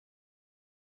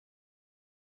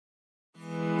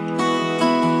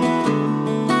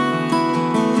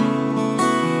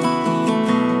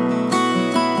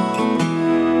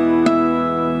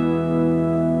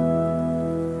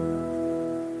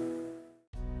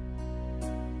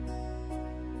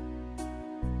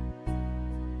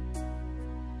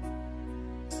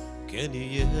Can you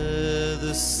hear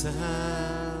the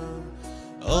sound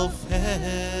of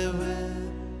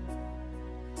heaven,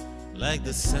 like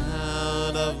the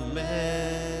sound of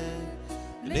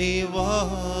many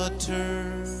waters?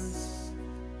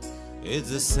 It's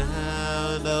the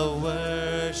sound of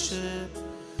worship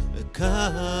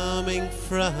coming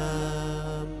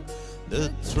from the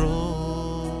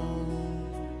throne.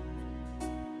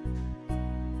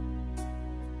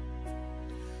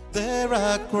 There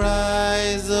are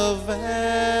cries of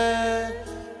adoration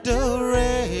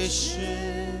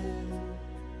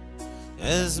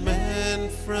as men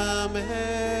from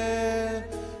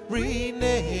every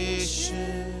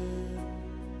nation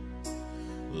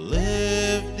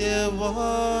lift their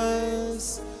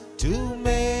voice to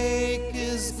make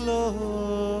His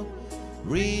glory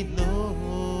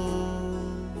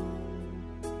known,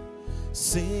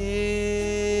 singing,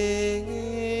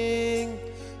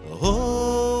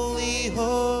 Holy,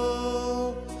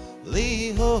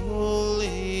 holy,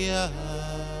 holy are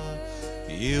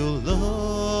you, Lord.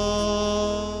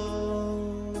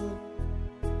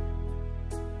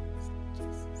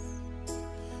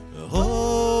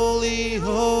 Holy,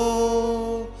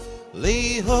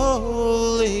 holy,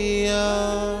 holy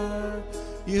are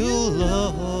you,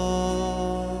 Lord.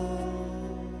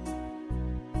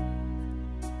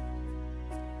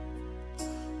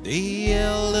 The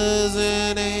elders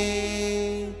and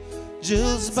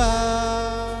angels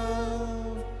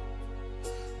bow,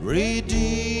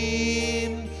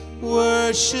 redeemed,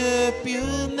 worship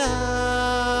you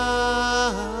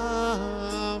now.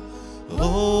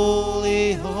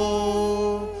 Holy,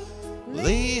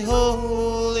 holy,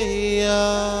 holy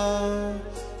are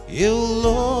you,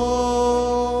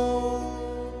 Lord.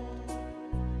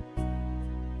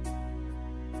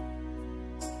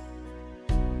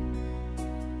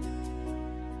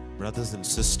 Brothers and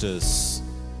sisters,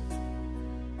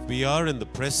 we are in the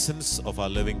presence of our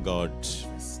living God.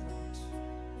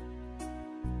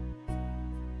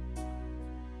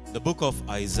 The book of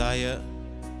Isaiah,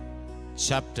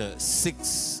 chapter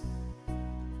 6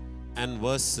 and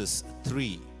verses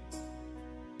 3.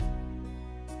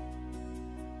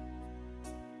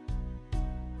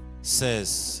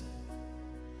 Says,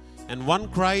 and one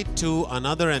cried to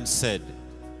another and said,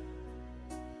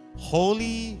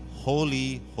 Holy,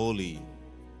 holy, holy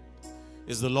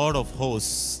is the Lord of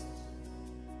hosts.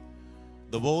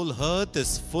 The whole earth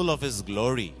is full of His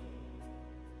glory.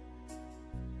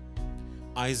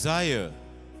 Isaiah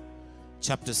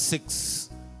chapter 6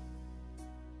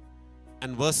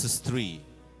 and verses 3.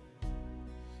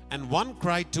 And one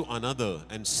cried to another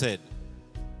and said,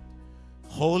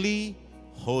 Holy,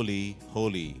 holy,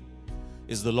 holy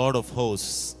is the Lord of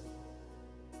hosts.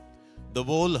 The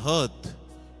whole earth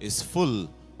is full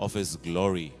of His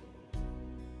glory.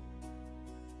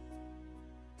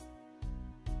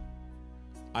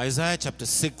 Isaiah chapter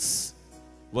 6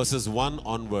 verses 1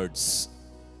 onwards.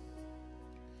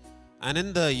 And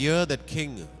in the year that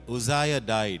King Uzziah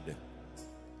died,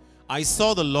 I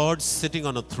saw the Lord sitting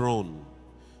on a throne,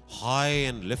 high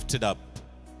and lifted up,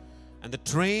 and the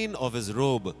train of His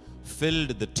robe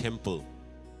filled the temple.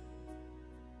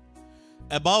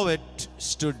 Above it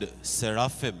stood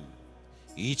seraphim.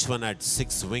 Each one had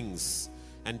 6 wings,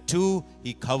 and 2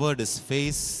 He covered His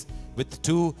face, with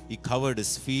 2 He covered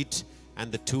His feet,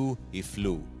 and the 2 He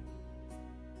flew.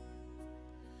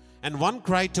 And one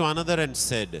cried to another and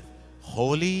said,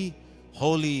 Holy,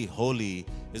 holy, holy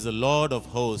is the Lord of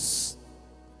hosts.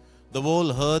 The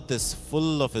whole earth is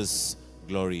full of His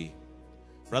glory.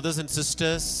 Brothers and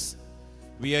sisters,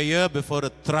 we are here before a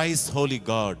thrice holy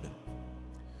God,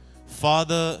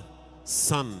 Father,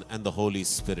 Son, and the Holy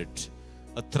Spirit.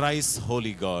 A thrice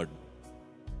holy God.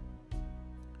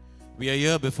 We are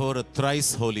here before a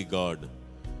thrice holy God,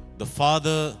 the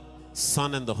Father,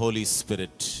 Son, and the Holy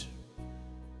Spirit.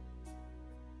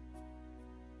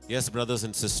 Yes, brothers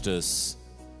and sisters,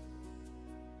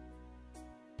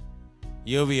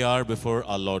 here we are before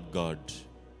our Lord God,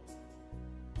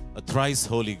 a thrice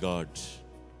holy God.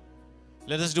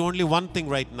 Let us do only one thing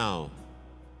right now.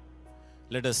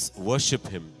 Let us worship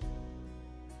Him.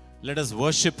 Let us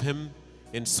worship Him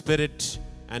in spirit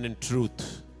and in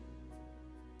truth.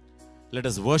 Let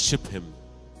us worship Him.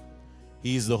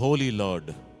 He is the Holy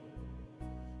Lord.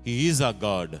 He is our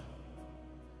God.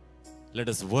 Let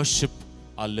us worship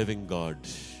our living God.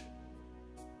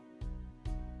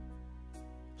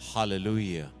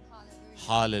 Hallelujah.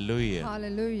 Hallelujah.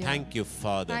 Hallelujah. Thank you,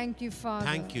 Father. Thank you, Father.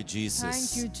 Thank you,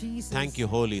 Jesus. Thank you, Jesus. Thank you,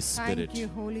 Holy Spirit. Thank you,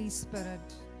 Holy Spirit.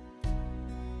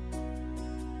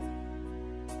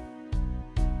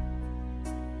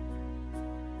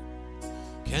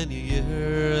 Can you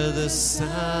hear the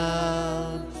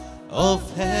sound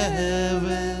of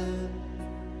heaven,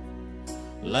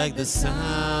 like the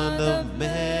sound of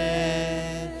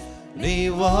many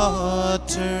waters.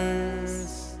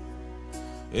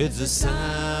 It's the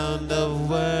sound of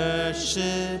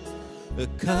worship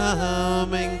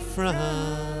coming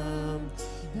from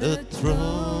the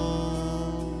throne.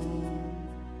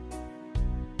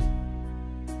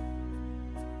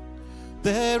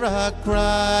 There are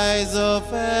cries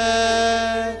of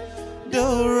adoration,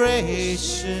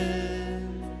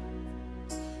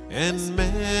 and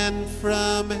men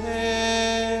from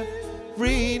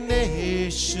every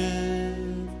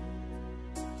nation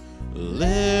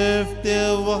lift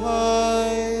their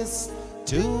voice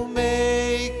to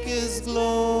make His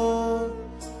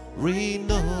glory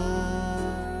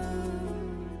known,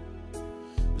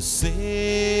 singing,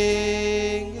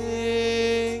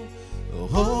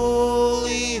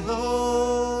 holy,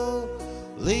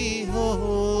 holy,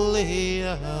 holy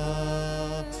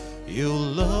are you,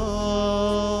 Lord.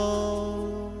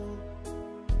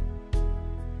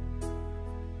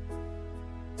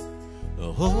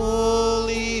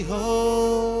 Holy,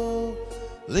 holy,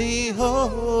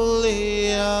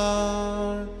 holy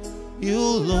are you,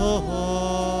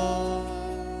 Lord.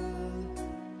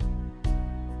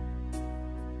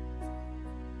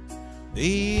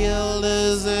 The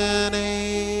elders and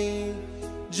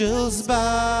angels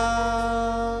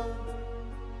bow,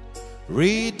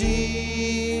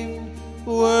 redeemed,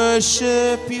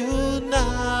 worship you now.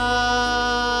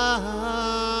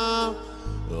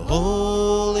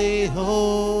 Holy,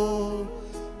 holy,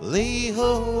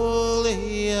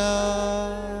 holy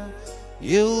are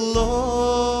you, Lord.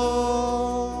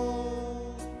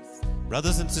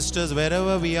 Brothers and sisters,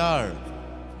 wherever we are,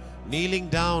 kneeling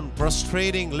down,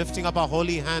 prostrating, lifting up our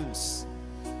holy hands,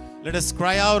 let us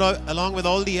cry out along with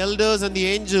all the elders and the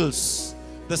angels,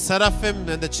 the seraphim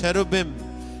and the cherubim.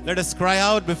 Let us cry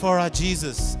out before our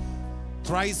Jesus.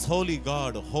 Thrice holy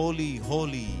God, holy,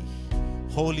 holy,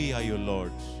 holy are you,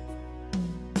 Lord.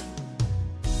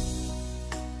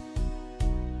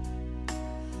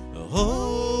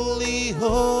 Holy,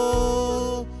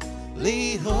 holy,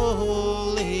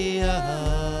 holy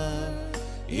are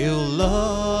you,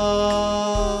 Lord.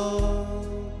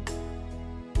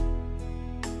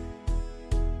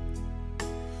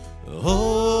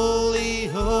 Holy,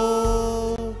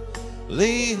 holy,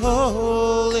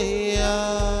 holy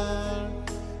are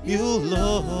you,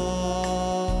 Lord.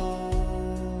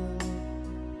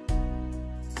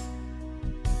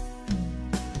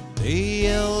 The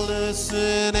elders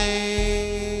and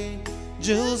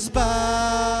angels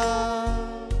bow,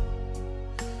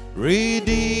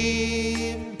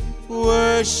 redeemed,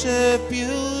 worship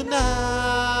you now.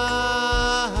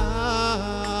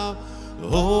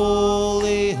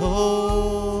 Holy,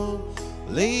 holy,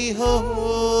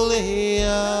 holy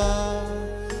are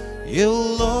you,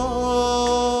 Lord.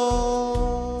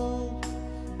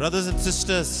 Brothers and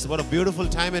sisters, what a beautiful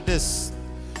time it is.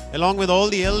 Along with all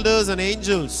the elders and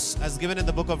angels as given in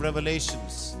the book of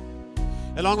Revelations,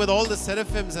 along with all the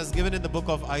seraphims as given in the book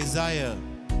of Isaiah,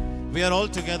 we are all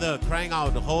together crying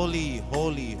out, holy,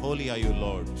 holy, holy are you,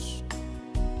 Lord.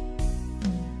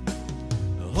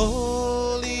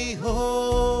 Holy,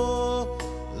 holy,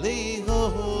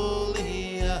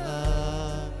 holy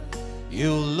are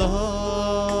you,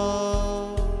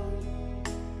 Lord.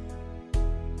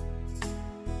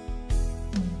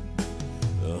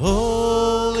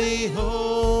 Holy,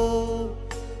 holy,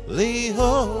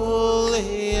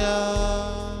 holy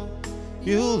are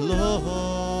you, Lord.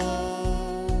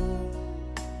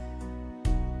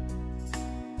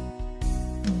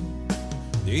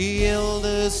 The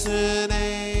elders and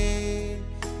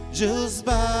angels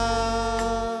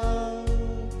bow,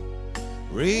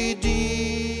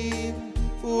 redeemed,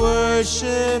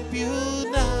 worship you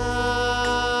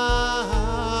now.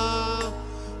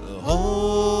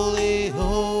 Holy,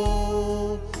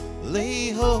 holy,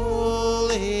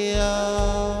 holy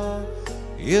are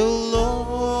you, Lord.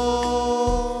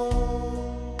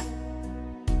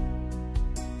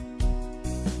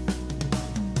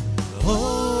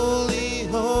 Holy,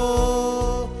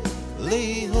 holy,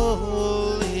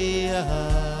 holy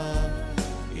are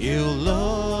you,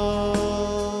 Lord.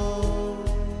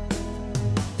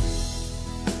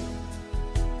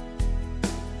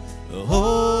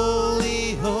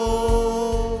 Holy,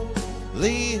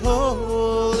 holy,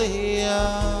 holy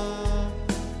are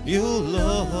you,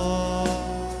 Lord.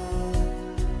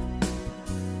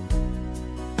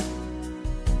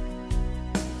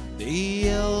 The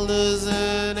elders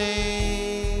and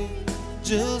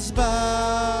angels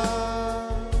bow,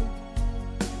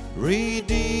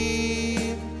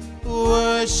 redeemed,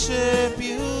 worship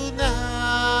you now.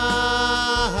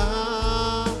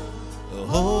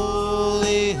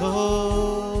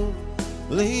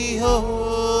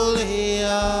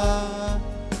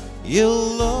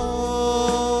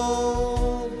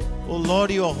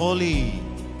 Lord, you are holy.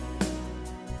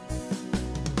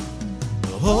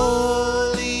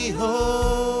 Holy,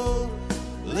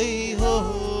 holy,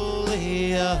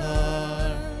 holy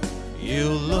are you,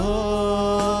 Lord.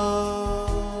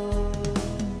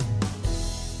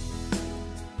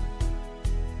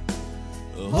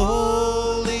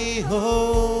 Holy,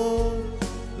 holy,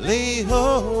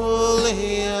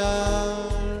 holy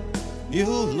are you,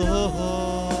 Lord.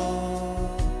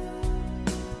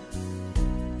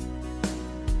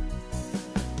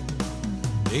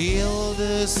 The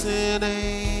elders and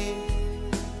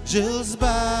angels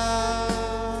bow,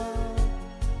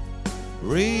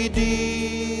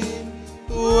 redeemed,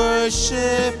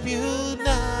 worship you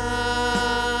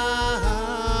now.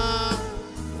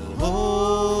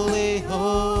 Holy,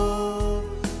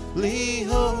 holy,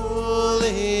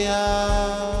 holy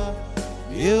are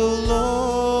you, Lord.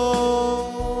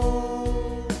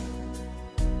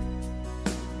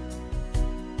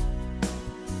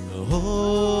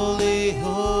 Holy,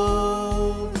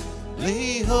 holy,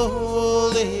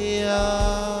 holy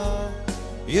are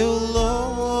you, Lord.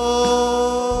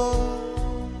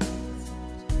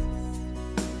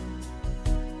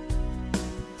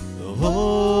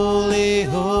 Holy,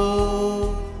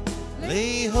 holy,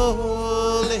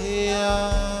 holy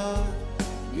are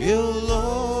you, Lord.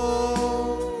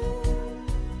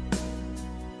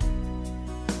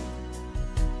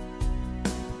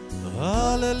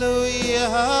 Hallelujah,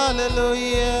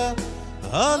 hallelujah,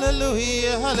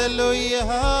 hallelujah, hallelujah,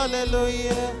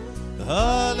 hallelujah,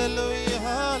 hallelujah,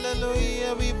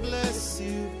 hallelujah. We bless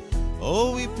you.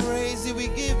 Oh, we praise you. We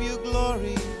give you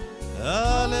glory.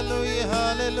 Hallelujah,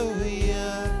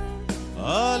 hallelujah,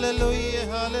 hallelujah,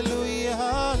 hallelujah,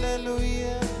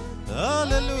 hallelujah,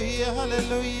 hallelujah,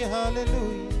 hallelujah,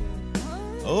 hallelujah.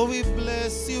 Oh, we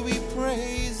bless you. We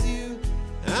praise you.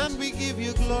 And we give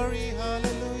you glory.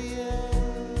 Hallelujah.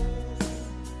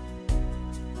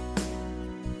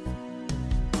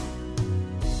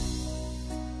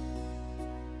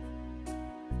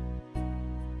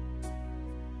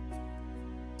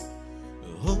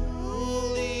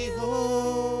 Holy,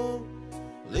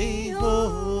 holy,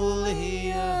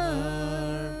 holy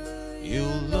are you,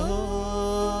 Lord.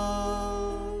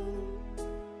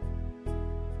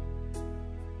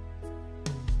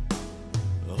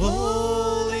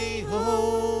 Holy,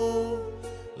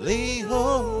 holy,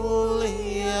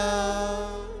 holy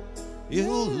are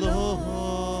you, Lord.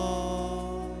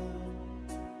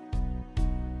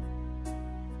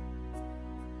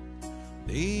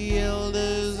 The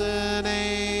elders and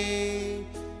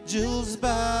angels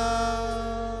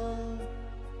bow,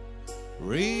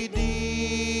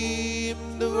 redeemed,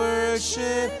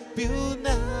 worship you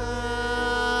now.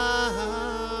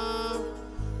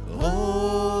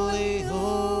 Holy,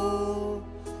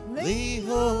 holy,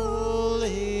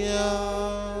 holy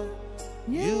are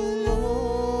you, Lord.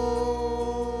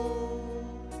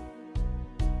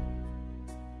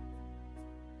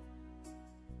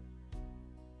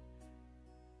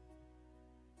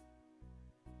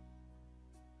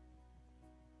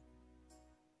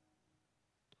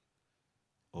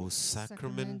 O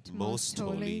sacrament most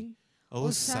holy,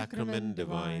 O sacrament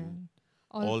divine,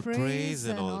 all praise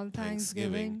and all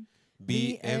thanksgiving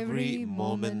be every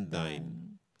moment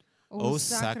thine. O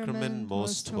sacrament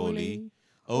most holy,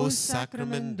 O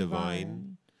sacrament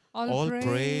divine, all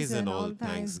praise and all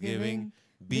thanksgiving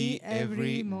be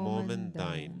every moment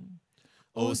thine.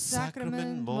 O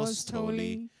sacrament most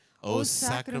holy, O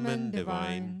sacrament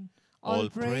divine, all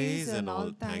praise and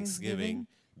all thanksgiving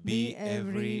be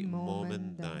every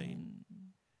moment thine.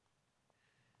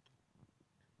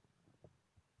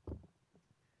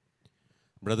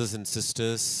 Brothers and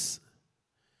sisters,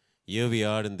 here we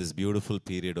are in this beautiful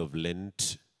period of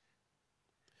Lent,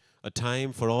 a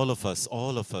time for all of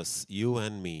us, you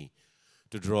and me,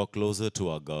 to draw closer to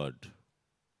our God.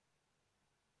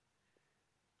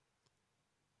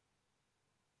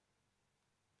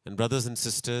 And brothers and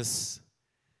sisters,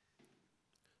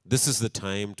 this is the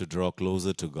time to draw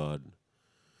closer to God.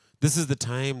 This is the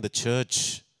time the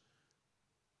church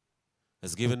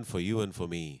has given for you and for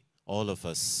me, all of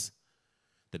us,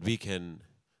 that we can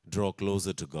draw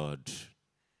closer to God.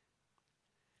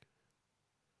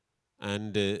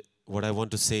 And what I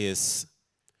want to say is,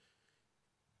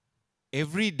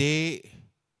 every day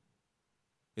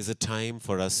is a time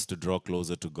for us to draw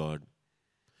closer to God.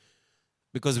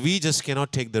 Because we just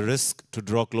cannot take the risk to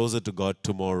draw closer to God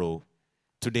tomorrow.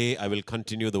 Today I will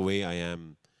continue the way I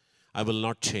am. I will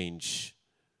not change.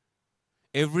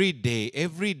 Every day,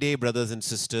 brothers and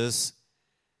sisters,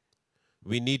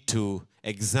 we need to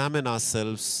examine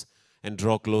ourselves and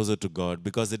draw closer to God,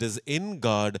 because it is in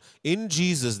God, in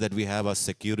Jesus, that we have our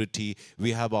security,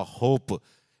 we have our hope,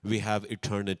 we have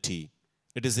eternity.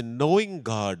 It is in knowing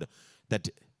God that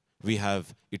we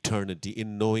have eternity,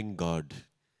 in knowing God.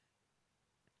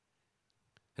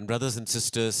 And brothers and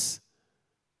sisters,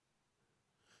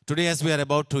 today as we are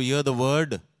about to hear the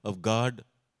word of God,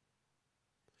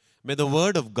 may the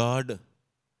word of God,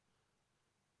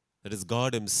 that is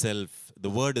God Himself, the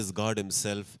word is God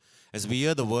Himself. As we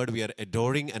hear the word, we are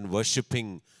adoring and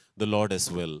worshipping the Lord as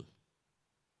well.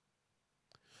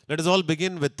 Let us all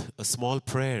begin with a small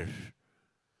prayer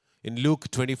in Luke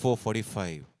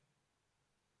 24:45.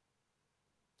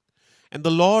 And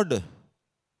the Lord,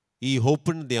 He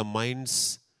opened their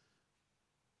minds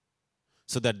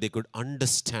so that they could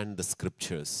understand the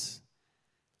scriptures.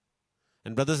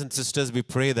 And brothers and sisters, we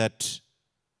pray that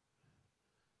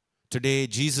today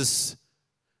Jesus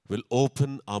will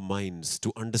open our minds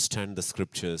to understand the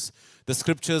scriptures. The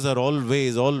scriptures are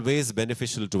always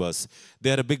beneficial to us.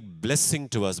 They are a big blessing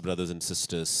to us, brothers and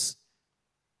sisters.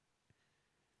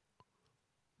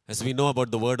 As we know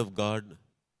about the word of God,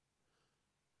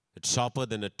 it's sharper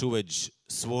than a two-edged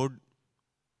sword.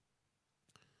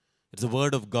 It's the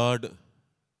word of God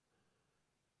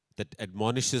that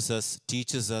admonishes us,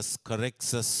 teaches us,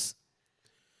 corrects us.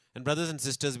 And brothers and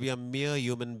sisters, we are mere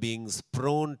human beings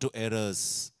prone to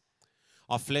errors.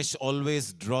 Our flesh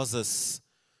always draws us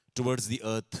towards the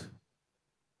earth.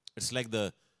 It's like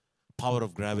the power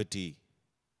of gravity.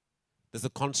 There's a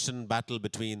constant battle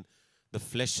between the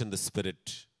flesh and the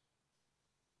spirit.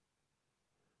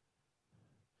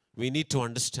 We need to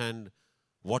understand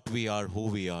what we are, who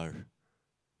we are,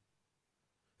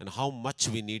 and how much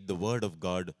we need the word of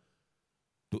God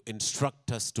to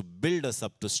instruct us, to build us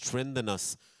up, to strengthen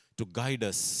us, to guide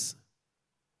us.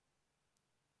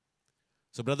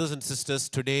 So brothers and sisters,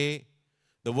 today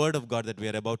the word of God that we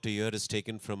are about to hear is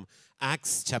taken from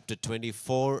Acts chapter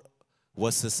 24,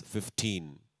 verses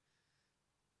 15.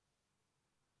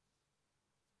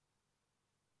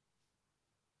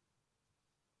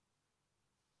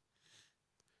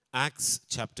 Acts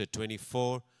chapter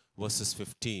 24, verses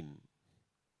 15.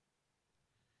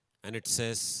 And it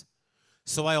says,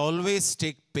 "So I always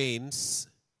take pains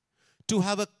to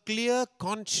have a clear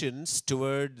conscience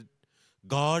toward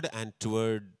God and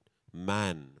toward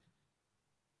man."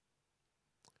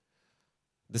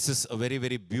 This is a very,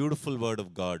 very beautiful word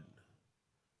of God.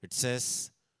 It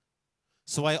says,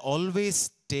 "So I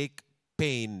always take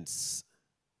pains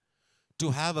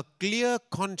to have a clear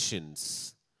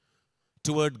conscience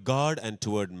toward God and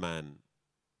toward man."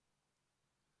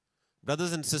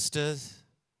 Brothers and sisters,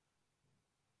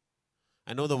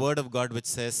 I know the word of God which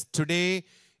says, today,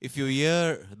 if you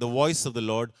hear the voice of the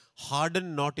Lord,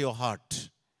 harden not your heart.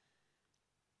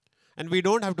 And we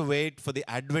don't have to wait for the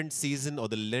Advent season or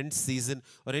the Lent season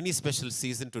or any special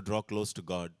season to draw close to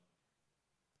God.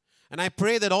 And I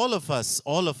pray that all of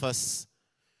us,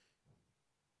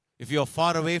 if you are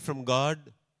far away from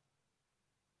God,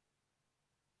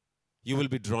 you will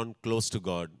be drawn close to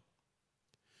God.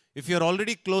 If you are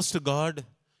already close to God,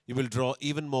 you will draw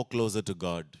even more closer to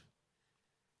God.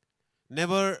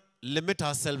 Never limit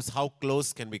ourselves how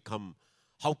close can we come,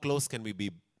 how close can we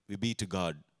be to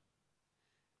God.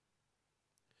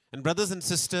 And brothers and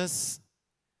sisters,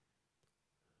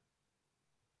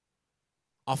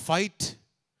 our fight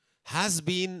has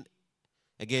been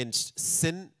against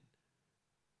sin.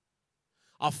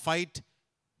 Our fight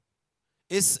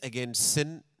is against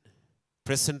sin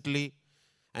presently,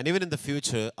 and even in the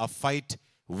future, our fight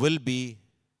will be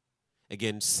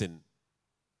against sin.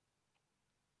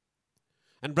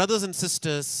 And brothers and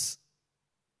sisters,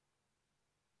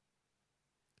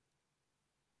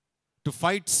 to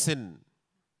fight sin,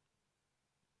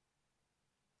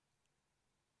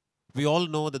 we all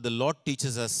know that the Lord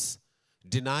teaches us,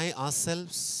 deny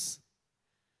ourselves.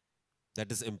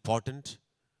 That is important.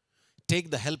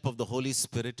 Take the help of the Holy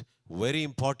Spirit, very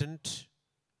important.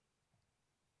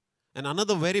 And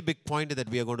another very big point that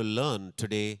we are going to learn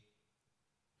today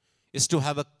is to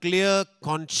have a clear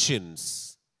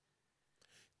conscience.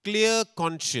 Clear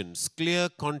conscience, clear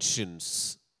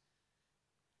conscience.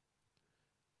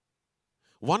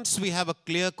 Once we have a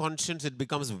clear conscience, it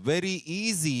becomes very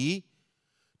easy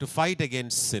to fight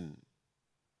against sin.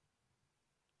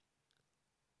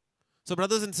 So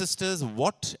brothers and sisters,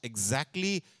 what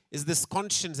exactly is this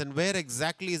conscience, and where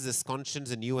exactly is this conscience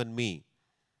in you and me?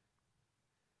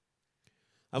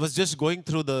 I was just going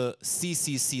through the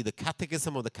CCC, the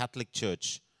Catechism of the Catholic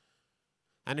Church.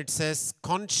 And it says,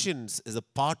 conscience is a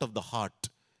part of the heart.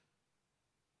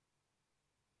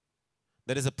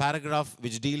 There is a paragraph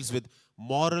which deals with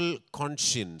moral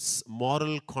conscience.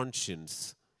 Moral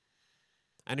conscience.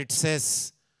 And it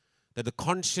says that the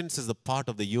conscience is a part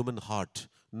of the human heart.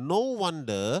 No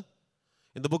wonder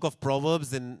in the book of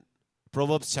Proverbs, in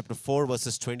Proverbs chapter 4,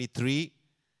 verses 23,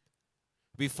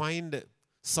 we find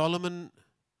Solomon,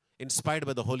 inspired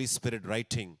by the Holy Spirit,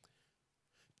 writing,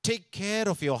 take care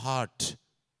of your heart.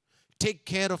 Take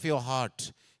care of your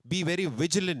heart. Be very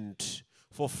vigilant,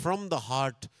 for from the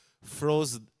heart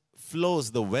flows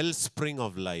the wellspring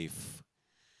of life.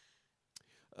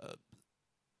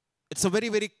 It's a very,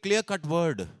 very clear-cut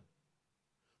word.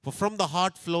 For from the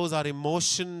heart flows our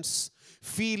emotions,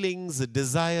 feelings,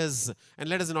 desires. And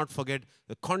let us not forget,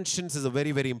 the conscience is a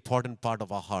very, very important part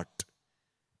of our heart.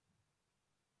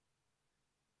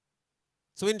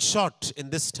 So in short,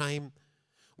 in this time,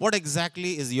 what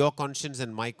exactly is your conscience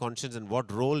and my conscience, and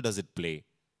what role does it play?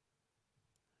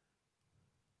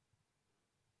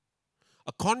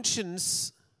 A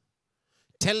conscience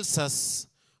tells us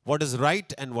what is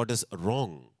right and what is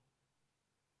wrong.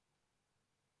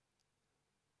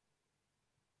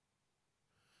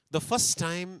 The first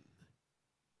time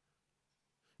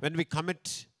when we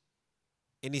commit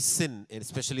any sin,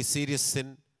 especially serious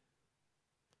sin,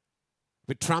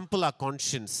 we trample our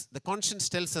conscience. The conscience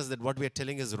tells us that what we are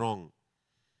telling is wrong.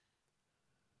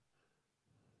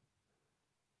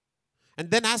 And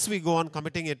then as we go on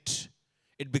committing it,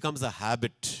 it becomes a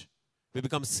habit. We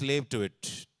become slave to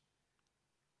it.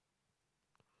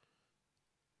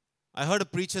 I heard a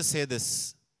preacher say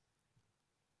this.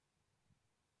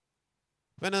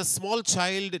 When a small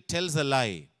child tells a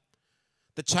lie,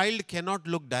 the child cannot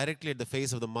look directly at the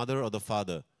face of the mother or the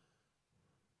father,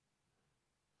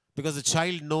 because the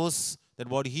child knows that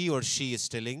what he or she is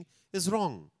telling is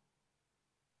wrong.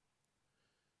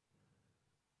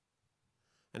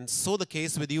 And so the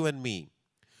case with you and me.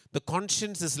 The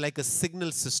conscience is like a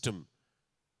signal system.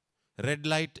 Red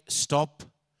light, stop.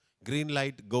 Green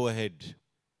light, go ahead.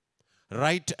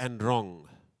 Right and wrong.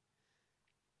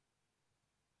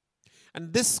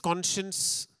 And this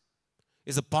conscience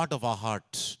is a part of our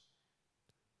heart.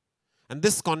 And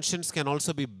this conscience can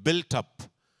also be built up,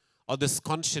 or this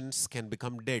conscience can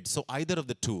become dead. So either of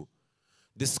the two.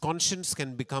 This conscience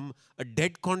can become a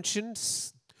dead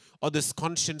conscience, or this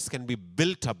conscience can be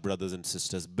built up, brothers and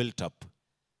sisters, built up.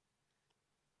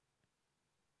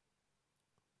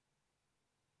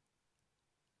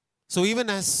 So even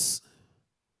as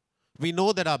we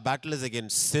know that our battle is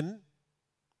against sin,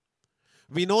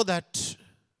 we know that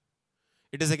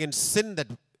it is against sin that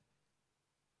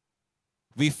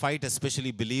we fight,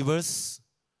 especially believers.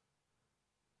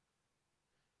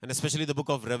 And especially the book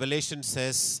of Revelation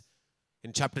says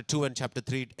in chapter 2 and chapter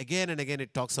 3, again and again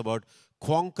it talks about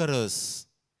conquerors.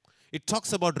 It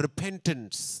talks about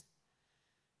repentance.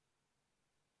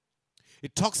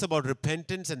 It talks about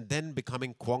repentance and then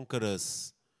becoming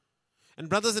conquerors. And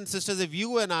brothers and sisters, if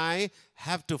you and I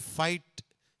have to fight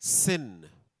sin,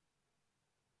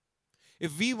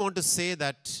 if we want to say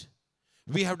that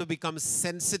we have to become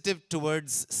sensitive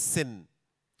towards sin,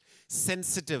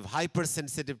 sensitive,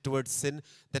 hypersensitive towards sin,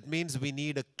 that means we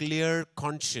need a clear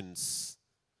conscience.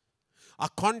 Our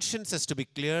conscience has to be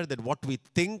clear that what we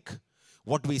think,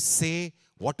 what we say,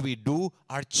 what we do,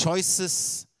 our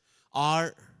choices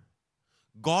are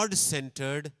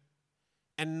God-centered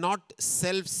and not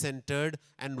self-centered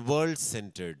and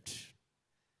world-centered.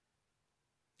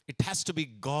 It has to be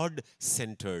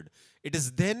God-centered. It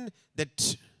is then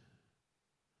that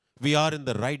we are in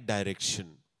the right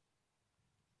direction.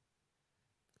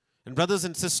 And brothers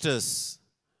and sisters,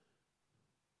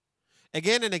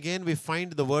 again and again we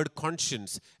find the word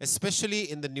conscience, especially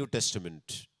in the New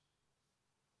Testament.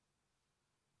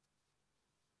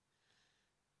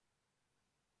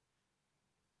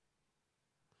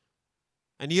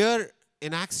 And here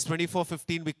in Acts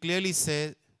 24:15, we clearly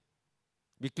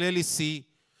see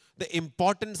the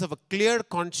importance of a clear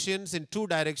conscience in two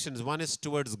directions. One is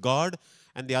towards God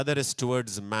and the other is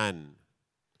towards man.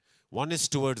 One is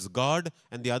towards God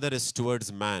and the other is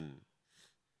towards man.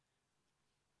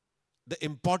 The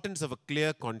importance of a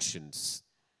clear conscience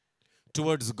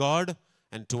towards God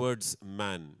and towards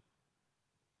man.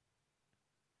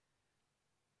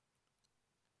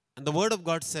 And the Word of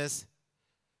God says,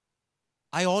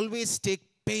 I always take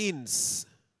pains.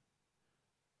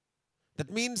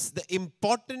 That means the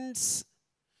importance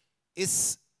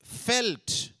is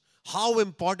felt, how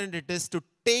important it is to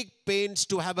take pains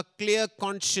to have a clear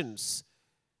conscience.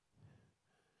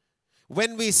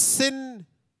 When we sin,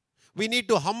 we need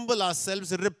to humble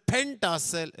ourselves, repent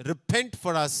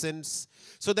for our sins,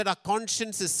 so that our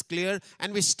conscience is clear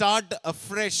and we start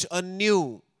afresh,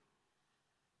 anew.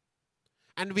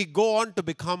 And we go on to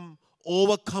become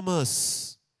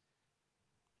overcomers.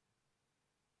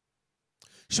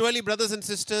 Surely, brothers and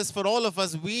sisters, for all of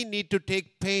us, we need to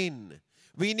take pain.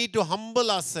 We need to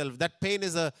humble ourselves. That pain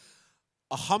is a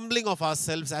humbling of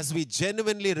ourselves as we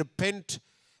genuinely repent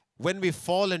when we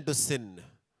fall into sin.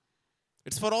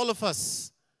 It's for all of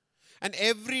us. And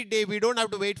every day, we don't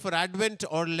have to wait for Advent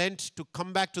or Lent to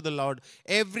come back to the Lord.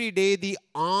 Every day, the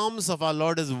arms of our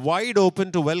Lord is wide open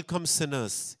to welcome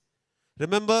sinners.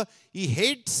 Remember, He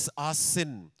hates our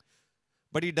sin,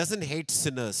 but He doesn't hate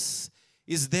sinners.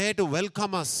 He's there to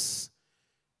welcome us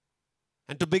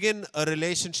and to begin a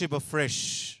relationship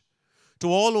afresh. To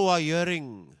all who are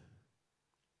hearing,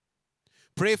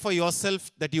 pray for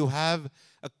yourself that you have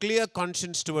a clear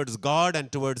conscience towards God and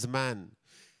towards man.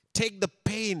 Take the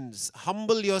pains,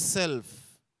 humble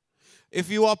yourself.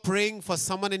 If you are praying for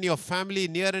someone in your family,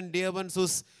 near and dear ones,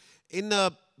 who's in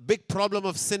a big problem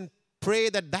of sin, pray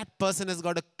that that person has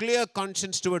got a clear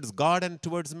conscience towards God and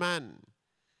towards man.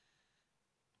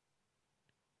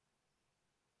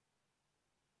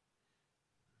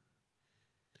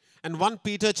 And 1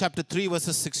 Peter chapter 3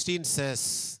 verses 16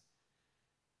 says,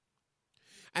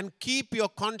 and keep your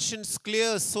conscience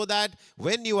clear so that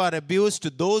when you are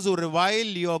abused, those who revile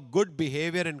your good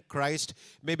behavior in Christ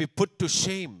may be put to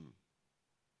shame.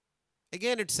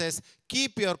 Again it says,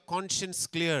 keep your conscience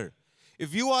clear.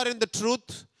 If you are in the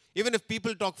truth, even if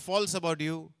people talk false about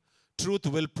you, truth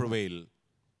will prevail.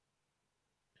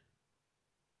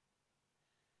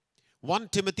 1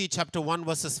 Timothy chapter 1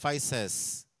 verses 5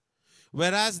 says,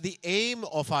 whereas the aim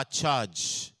of our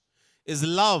charge is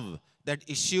love that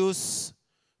issues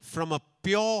from a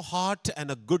pure heart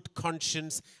and a good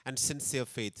conscience and sincere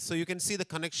faith. So you can see the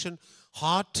connection,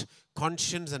 heart,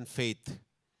 conscience and faith.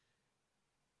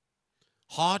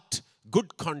 Heart,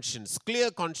 good conscience,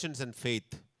 clear conscience and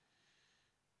faith.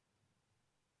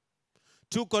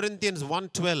 2 Corinthians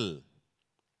 1:12.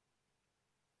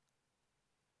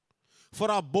 For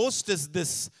our boast is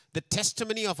this, the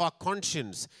testimony of our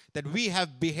conscience, that we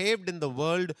have behaved in the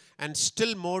world and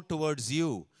still more towards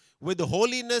you, with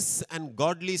holiness and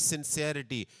godly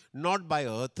sincerity, not by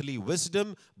earthly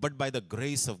wisdom, but by the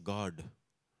grace of God.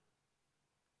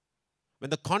 When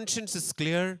the conscience is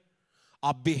clear,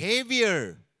 our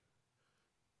behavior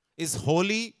is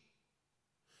holy,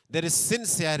 there is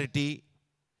sincerity,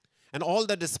 and all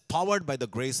that is powered by the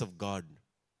grace of God.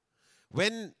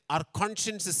 When our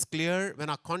conscience is clear, when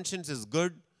our conscience is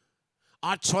good,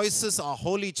 our choices are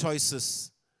holy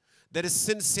choices. There is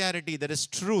sincerity, there is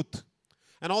truth.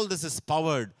 And all this is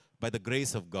powered by the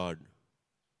grace of God.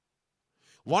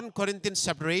 1 Corinthians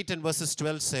chapter 8 and verses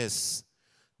 12 says,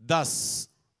 thus,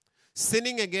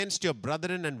 sinning against your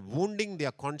brethren and wounding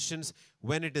their conscience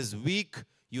when it is weak,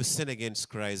 you sin against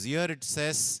Christ. Here it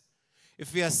says,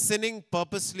 if we are sinning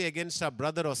purposely against our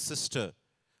brother or sister,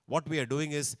 what we are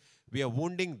doing is we are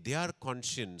wounding their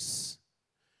conscience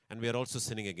and we are also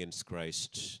sinning against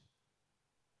Christ.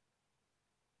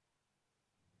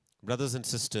 Brothers and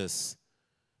sisters,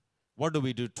 what do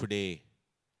we do today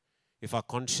if our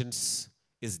conscience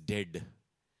is dead?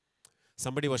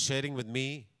 Somebody was sharing with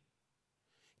me,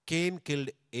 Cain killed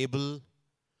Abel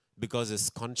because his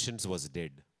conscience was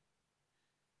dead.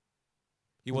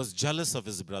 He was jealous of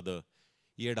his brother.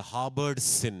 He had harbored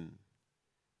sin.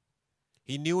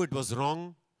 He knew it was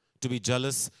wrong to be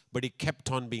jealous, but he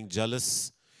kept on being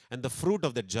jealous. And the fruit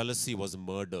of that jealousy was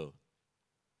murder.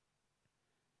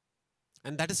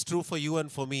 And that is true for you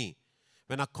and for me.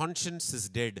 When our conscience is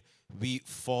dead, we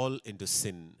fall into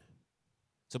sin.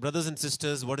 So brothers and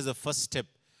sisters, what is the first step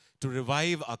to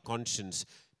revive our conscience,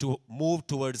 to move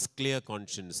towards clear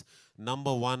conscience?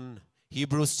 Number one,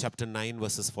 Hebrews chapter 9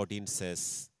 verses 14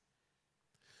 says,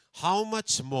 how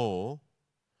much more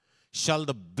shall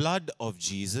the blood of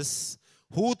Jesus,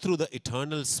 who through the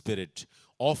eternal Spirit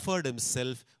offered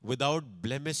himself without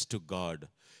blemish to God,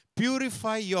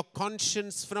 purify your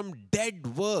conscience from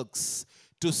dead works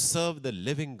to serve the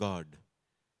living God.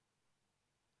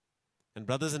 And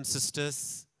brothers and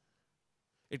sisters,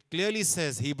 it clearly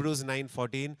says, Hebrews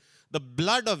 9:14, the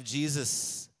blood of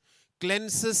Jesus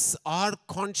cleanses our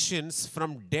conscience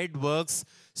from dead works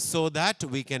so that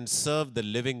we can serve the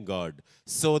living God.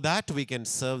 So that we can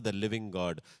serve the living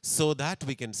God. So that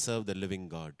we can serve the living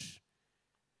God.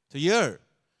 So here,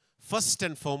 first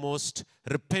and foremost,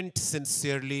 repent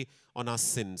sincerely on our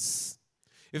sins.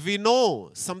 If we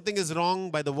know something is wrong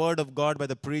by the word of God, by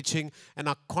the preaching, and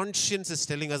our conscience is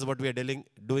telling us what we are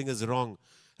doing is wrong,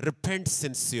 repent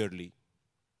sincerely.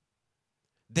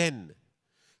 Then,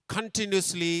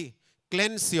 continuously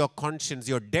cleanse your conscience,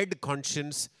 your dead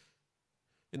conscience,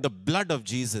 in the blood of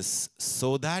Jesus,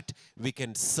 so that we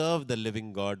can serve the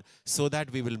living God, so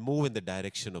that we will move in the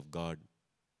direction of God.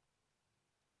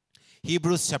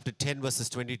 Hebrews chapter 10 verses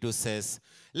 22 says,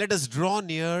 "Let us draw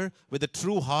near with a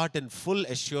true heart and full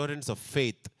assurance of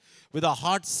faith, with our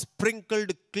hearts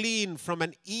sprinkled clean from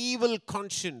an evil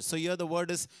conscience." So here the word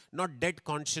is not dead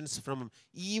conscience, from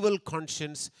evil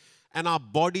conscience, and our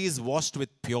bodies washed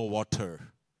with pure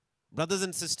water. Brothers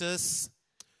and sisters,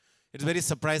 it's very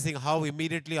surprising how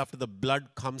immediately after the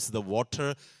blood comes the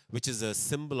water, which is a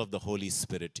symbol of the Holy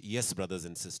Spirit. Yes, brothers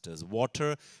and sisters,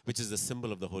 water, which is the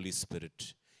symbol of the Holy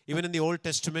Spirit. Even in the Old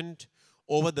Testament,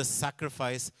 over the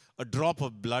sacrifice, a drop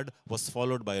of blood was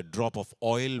followed by a drop of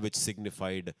oil, which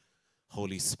signified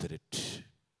Holy Spirit.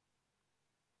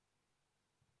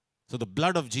 So the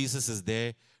blood of Jesus is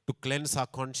there to cleanse our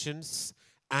conscience,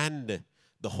 and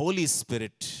the Holy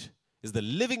Spirit is the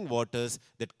living waters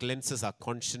that cleanses our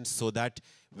conscience so that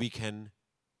we can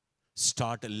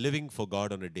start living for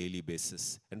God on a daily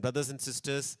basis. And brothers and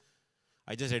sisters,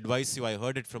 I just advise you, I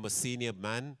heard it from a senior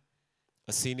man,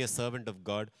 a senior servant of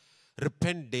God,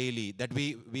 repent daily. That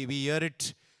we hear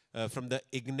it from the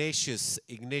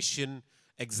Ignatian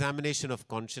examination of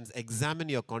conscience. Examine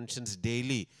your conscience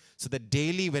daily, so that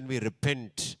daily when we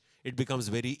repent, it becomes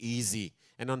very easy.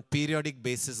 And on periodic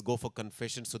basis, go for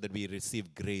confession so that we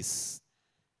receive grace.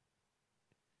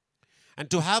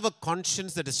 And to have a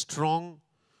conscience that is strong,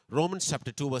 Romans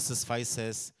chapter 2 verses 5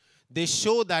 says, "They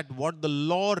show that what the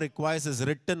law requires is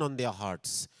written on their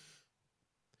hearts,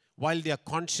 while their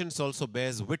conscience also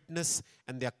bears witness,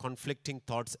 and their conflicting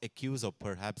thoughts accuse or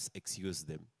perhaps excuse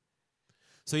them."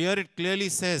 So here it clearly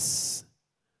says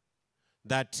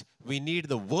that we need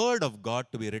the word of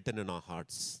God to be written in our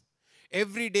hearts.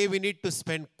 Every day we need to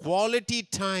spend quality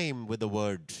time with the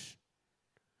word.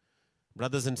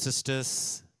 Brothers and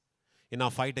sisters, in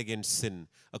our fight against sin,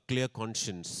 a clear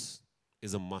conscience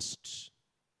is a must.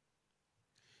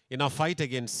 In our fight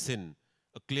against sin,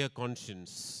 a clear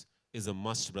conscience is a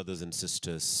must, brothers and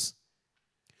sisters.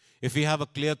 If we have a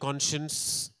clear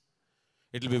conscience,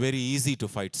 it will be very easy to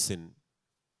fight sin.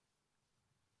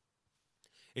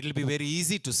 It will be very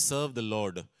easy to serve the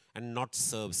Lord and not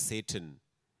serve Satan.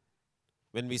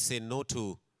 When we say no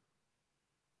to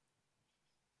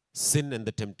sin and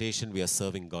the temptation, we are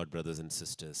serving God, brothers and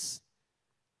sisters.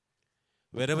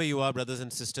 Wherever you are, brothers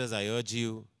and sisters, I urge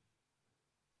you,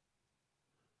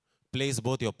 place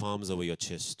both your palms over your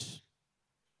chest.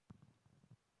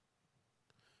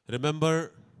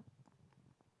 Remember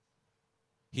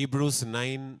Hebrews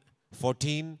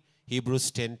 9:14,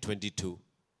 Hebrews 10:22.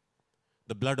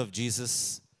 The blood of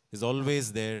Jesus is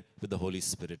always there with the Holy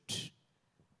Spirit.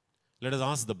 Let us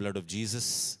ask the blood of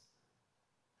Jesus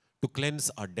to cleanse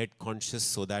our dead conscience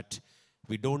so that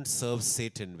we don't serve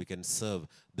Satan, we can serve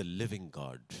the living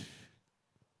God.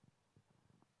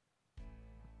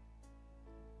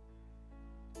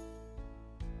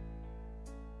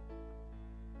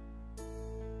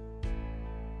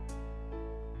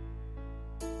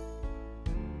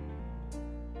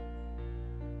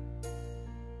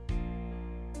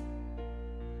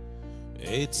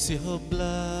 It's your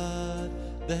blood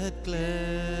that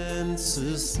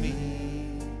cleanses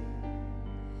me.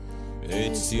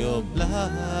 It's your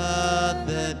blood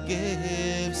that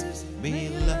gives me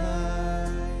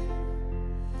life.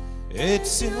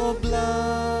 It's your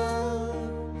blood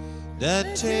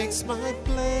that takes my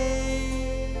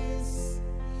place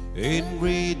in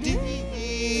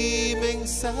redeeming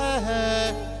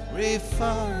sacrifice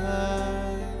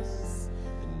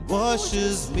and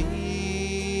washes me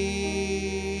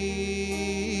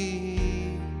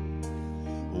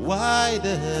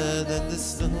whiter than the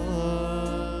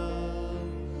snow,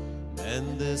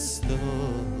 than the snow.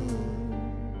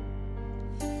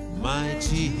 My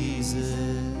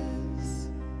Jesus,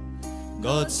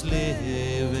 God's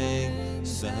living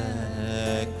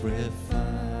sacrifice.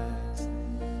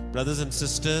 Brothers and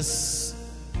sisters,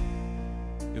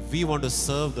 if we want to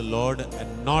serve the Lord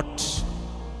and not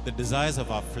the desires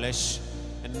of our flesh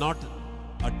and not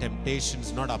our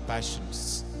temptations, not our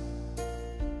passions,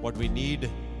 what we need,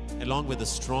 along with a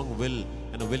strong will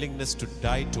and a willingness to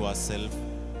die to ourselves,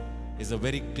 is a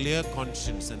very clear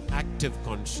conscience, an active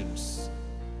conscience.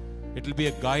 It will be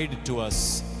a guide to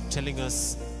us, telling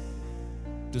us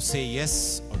to say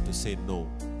yes or to say no.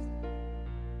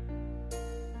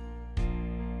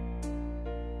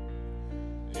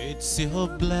 It's your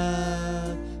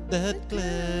blood that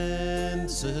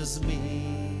cleanses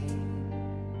me.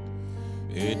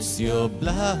 It's your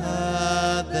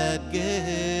blood that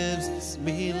gives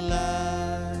me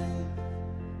life.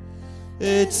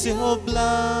 It's your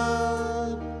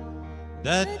blood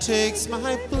that takes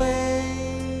my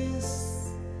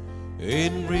place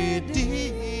in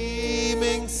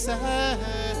redeeming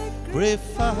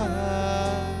sacrifice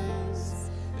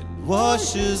and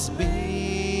washes me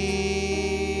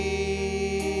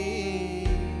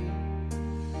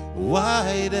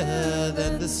whiter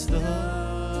than the snow,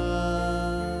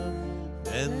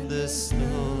 and the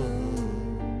snow.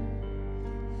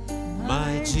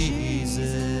 My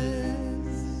Jesus,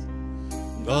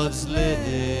 God's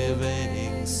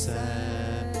living sacrifice.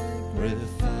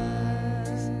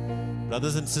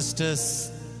 Brothers and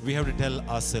sisters, we have to tell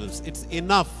ourselves, it's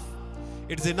enough.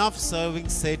 It's enough serving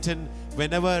Satan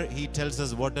whenever he tells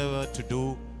us whatever to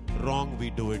do wrong, we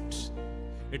do it.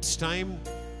 It's time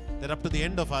that up to the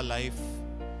end of our life,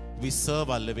 we serve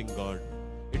our living God.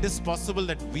 It is possible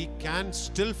that we can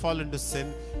still fall into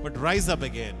sin, but rise up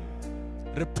again.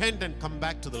 Repent and come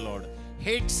back to the Lord.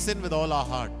 Hate sin with all our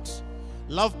heart.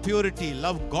 Love purity,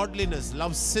 love godliness,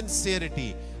 love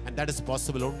sincerity. And that is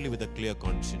possible only with a clear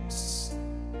conscience.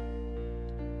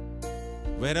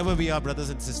 Wherever we are, brothers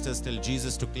and sisters, tell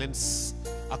Jesus to cleanse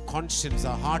our conscience,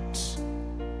 our heart,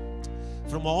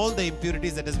 from all the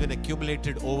impurities that has been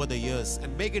accumulated over the years,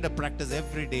 and make it a practice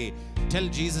every day. Tell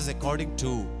Jesus, according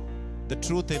to the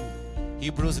truth in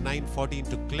Hebrews 9:14,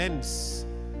 to cleanse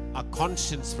our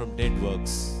conscience from dead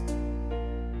works.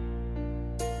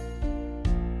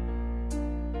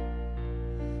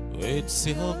 It's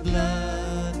your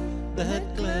blood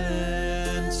that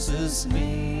cleanses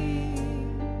me.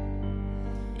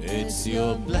 It's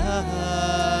your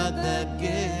blood that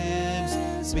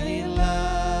gives me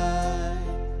life.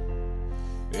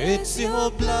 It's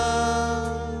your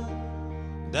blood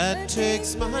that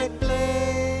takes my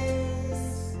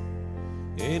place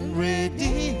in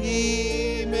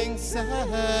redeeming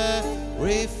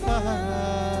sacrifice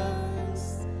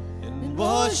and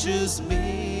washes me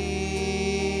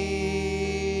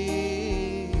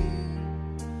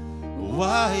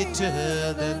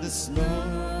whiter than the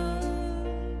snow,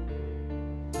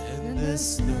 than the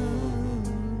snow.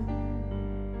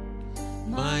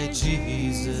 My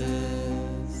Jesus,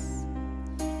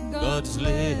 God's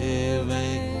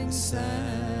living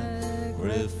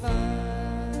sacrifice.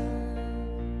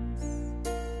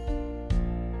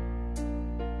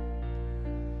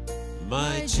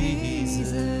 My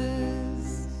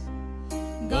Jesus,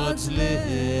 God's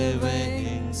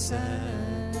living sacrifice.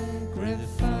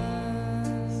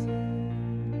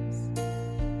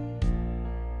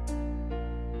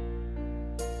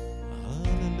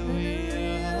 Hallelujah,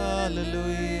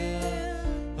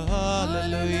 hallelujah,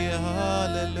 hallelujah,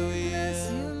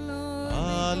 hallelujah,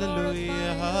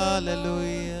 hallelujah,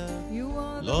 hallelujah.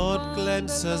 Lord,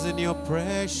 cleanse us in your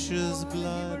precious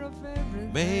blood.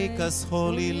 Make us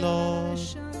holy, Lord.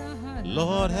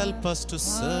 Lord, help us to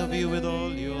serve you with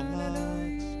all your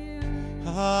heart.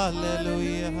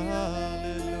 Hallelujah,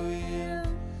 hallelujah,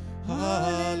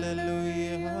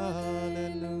 hallelujah,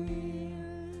 hallelujah,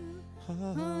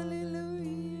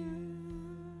 hallelujah.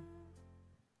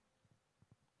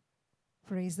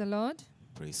 Praise the Lord.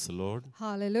 Praise the Lord.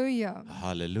 Hallelujah.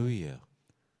 Hallelujah.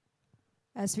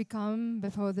 As we come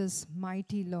before this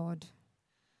mighty Lord,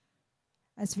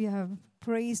 as we have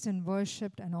praised and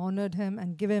worshipped and honored him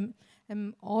and given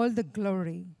him all the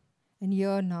glory, and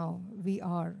here now we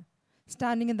are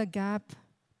standing in the gap,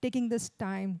 taking this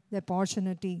time, the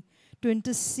opportunity to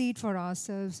intercede for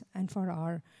ourselves and for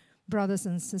our brothers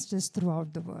and sisters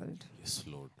throughout the world. Yes,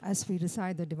 Lord. As we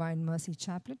recite the Divine Mercy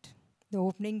Chaplet, the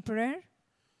opening prayer.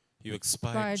 You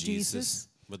expired, Jesus,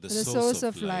 but the source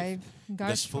of life,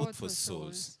 gush forth for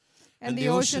souls. And the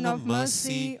ocean of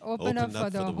mercy open up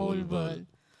for the whole world.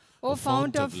 O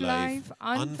fount of life,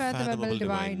 unfathomable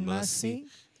divine mercy,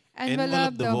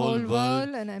 envelop the whole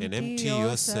world and empty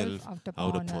yourself out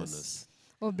upon us.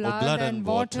 O blood and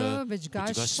water which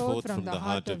gush forth from the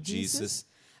heart of Jesus,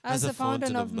 as a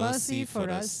fountain of mercy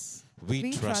for us,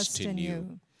 we trust in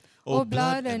you. O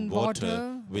blood and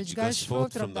water which gush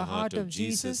forth from the heart of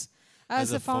Jesus,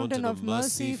 as a fountain of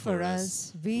mercy for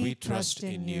us, we trust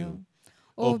in you.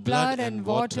 O blood and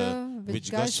water which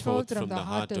gush forth from the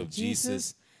heart of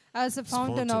Jesus, as a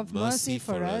fountain of mercy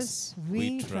for us,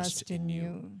 we trust in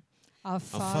you. Our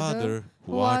Father,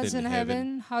 who art in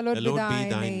heaven, hallowed be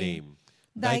thy name.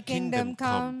 Thy kingdom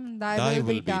come, thy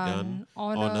will be done,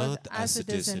 on earth as it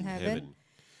is in heaven.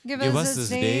 Give us this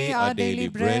day our daily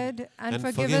bread, and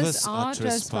forgive us our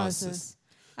trespasses,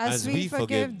 as we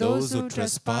forgive those who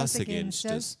trespass against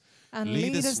us. And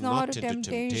lead us not into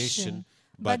temptation,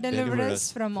 but deliver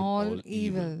us from all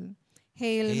evil.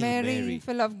 Hail Mary,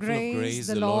 full of grace,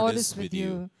 the Lord is with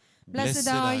you. Blessed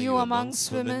are you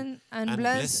amongst women, and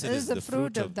blessed is the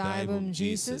fruit of thy womb,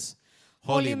 Jesus.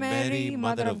 Holy Mary,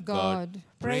 Mother of God,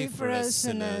 pray for us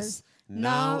sinners,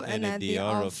 now and at the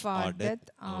hour of our death.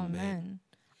 Amen.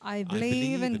 I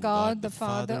believe in God, the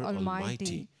Father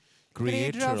Almighty,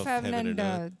 Creator of heaven and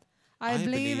earth. I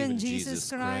believe in Jesus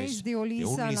Christ, the only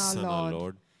Son, our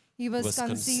Lord. He was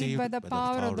conceived by the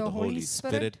power of the Holy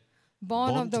Spirit,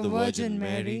 born of the Virgin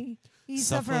Mary. He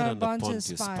suffered under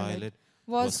Pontius Pilate,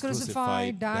 was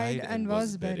crucified, died, and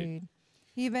was buried.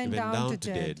 He went down to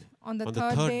death. On the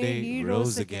third day, he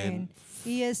rose again.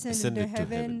 He ascended to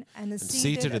heaven and is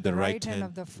seated at the right hand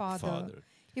of the Father.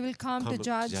 He will come to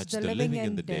judge the living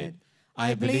and the dead.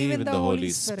 I believe in the Holy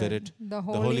Spirit, the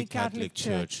Holy Catholic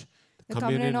Church, the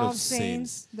communion of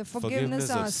saints, the forgiveness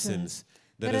of our sins,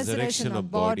 the resurrection of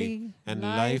body, and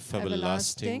life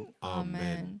everlasting.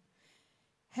 Amen.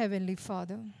 Heavenly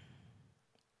Father,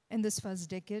 in this first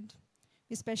decade,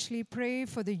 we especially pray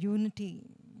for the unity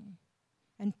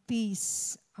and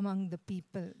peace among the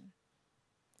people.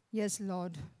 Yes,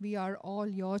 Lord, we are all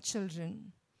your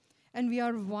children, and we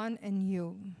are one in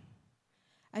you.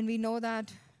 And we know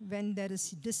that when there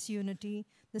is disunity,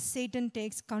 the Satan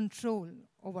takes control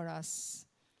over us,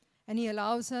 and he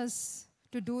allows us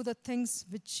to do the things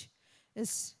which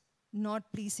is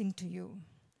not pleasing to you.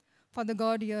 Father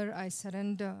God, here I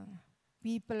surrender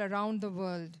people around the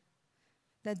world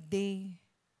that they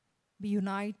be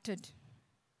united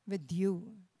with you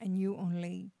and you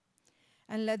only,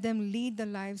 and let them lead their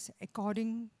lives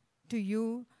according to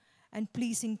you and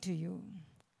pleasing to you.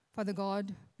 Father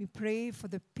God, we pray for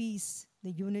the peace,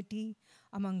 the unity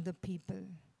among the people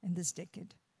in this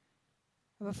decade.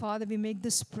 Our Father, we make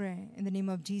this prayer in the name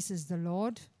of Jesus the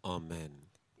Lord. Amen.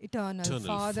 Eternal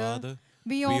Father,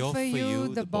 we offer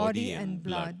you the body and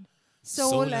blood,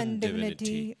 soul and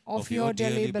divinity of your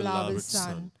dearly beloved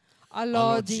Son, our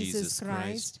Lord Jesus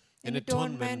Christ, in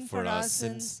atonement for our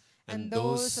sins and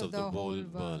those of the whole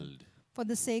world. For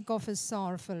the sake of his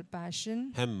sorrowful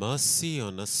passion, have mercy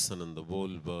on us and on the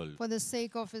whole world. For the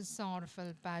sake of his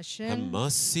sorrowful passion, have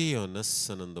mercy on us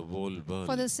and on the whole world.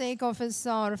 For the sake of his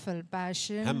sorrowful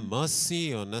passion, have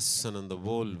mercy on us and on the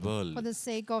whole world. For the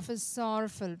sake of his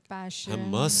sorrowful passion, have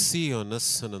mercy on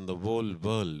us and on the whole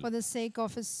world. For the sake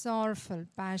of his sorrowful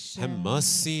passion, have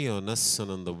mercy on us and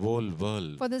on the whole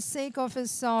world. For the sake of his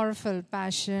sorrowful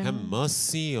passion, have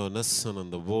mercy on us and on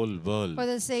the whole world. For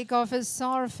the sake of his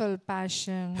sorrowful passion,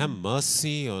 have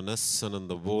mercy on us and on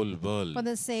the whole world. For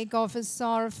the sake of his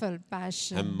sorrowful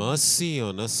passion, have mercy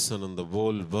on us and on the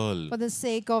whole world. For the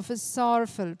sake of his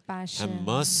sorrowful passion, have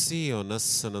mercy on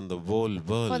us and on the whole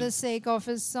world. For the sake of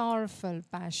his sorrowful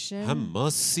passion, have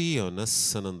mercy on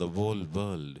us and on the whole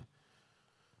world.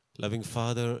 Loving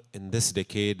Father, in this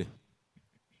decade,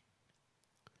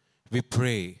 we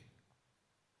pray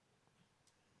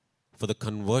for the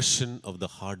conversion of the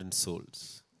hardened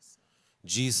souls.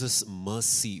 Jesus,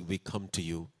 mercy, we come to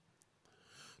you.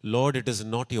 Lord, it is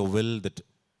not your will that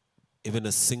even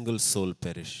a single soul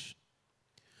perish.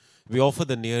 We offer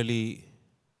the nearly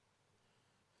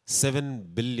 7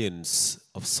 billion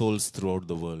of souls throughout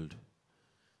the world.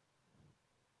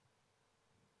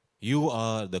 You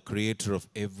are the creator of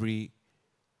every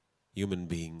human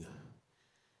being.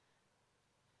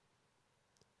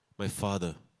 My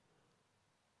Father,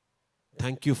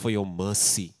 thank you for your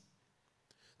mercy.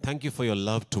 Thank you for your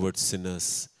love towards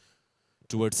sinners,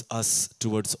 towards us,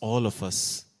 towards all of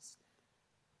us.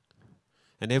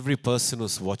 And every person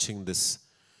who's watching this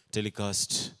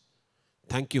telecast,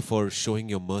 thank you for showing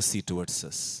your mercy towards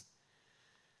us.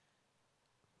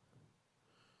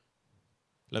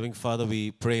 Loving Father, we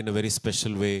pray in a very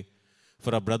special way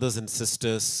for our brothers and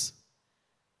sisters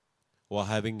who are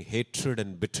having hatred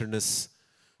and bitterness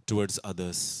towards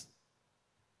others.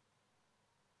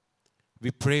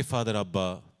 We pray, Father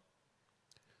Abba,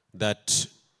 that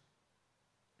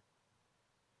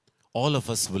all of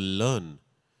us will learn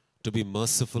to be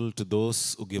merciful to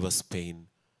those who give us pain.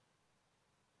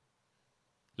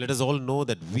 Let us all know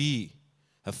that we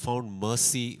have found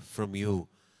mercy from you,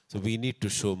 so we need to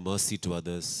show mercy to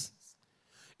others.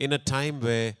 In a time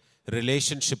where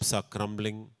relationships are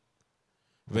crumbling,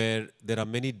 where there are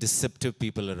many deceptive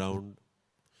people around,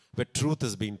 where truth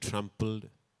is being trampled,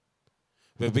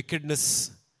 where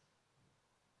wickedness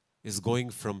is going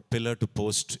from pillar to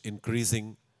post,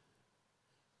 increasing.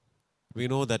 We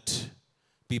know that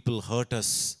people hurt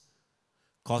us,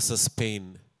 cause us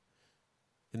pain.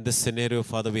 In this scenario,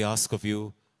 Father, we ask of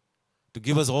you to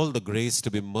give us all the grace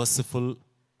to be merciful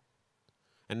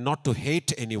and not to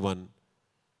hate anyone,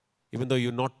 even though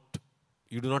you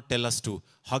do not tell us to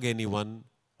hug anyone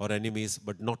or enemies,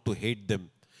 but not to hate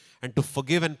them, and to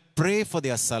forgive and pray for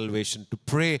their salvation, to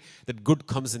pray that good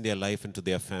comes in their life and to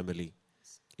their family.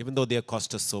 Even though they have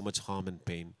caused us so much harm and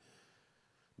pain.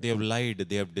 They have lied,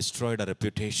 they have destroyed our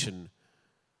reputation.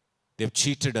 They have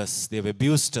cheated us, they have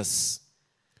abused us.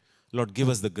 Lord, give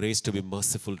us the grace to be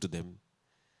merciful to them.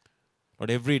 Lord,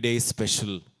 every day is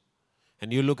special.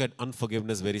 And you look at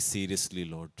unforgiveness very seriously,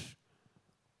 Lord.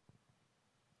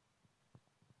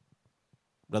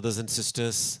 Brothers and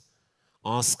sisters,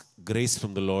 ask grace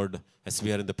from the Lord as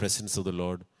we are in the presence of the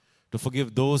Lord to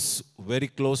forgive those very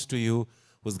close to you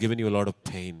who's given you a lot of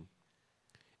pain.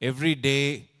 Every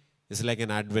day is like an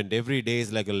Advent. Every day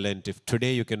is like a Lent. If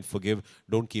today you can forgive,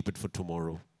 don't keep it for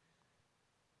tomorrow.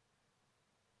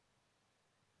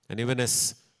 And even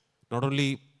as not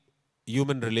only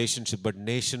human relationships, but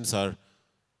nations are,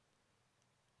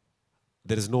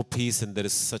 there is no peace and there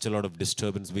is such a lot of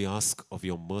disturbance. We ask of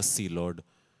your mercy, Lord,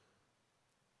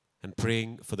 and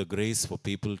praying for the grace for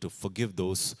people to forgive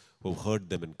those who have hurt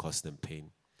them and caused them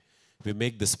pain. We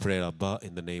make this prayer, Abba,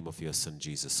 in the name of your Son,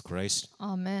 Jesus Christ.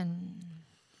 Amen.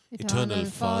 Eternal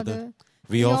Father,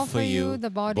 we offer you the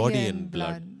body and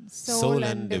blood, soul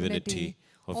and divinity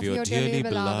of your dearly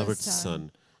beloved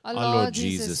Son, our Lord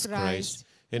Jesus Christ,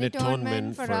 in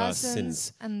atonement for our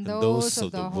sins and those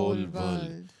of the whole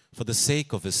world. For the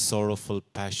sake of his sorrowful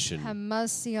passion, have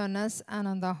mercy on us and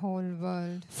on the whole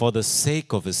world. For the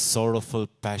sake of his sorrowful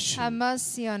passion, have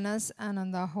mercy on us and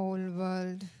on the whole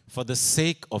world. For the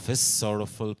sake of his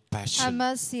sorrowful passion, have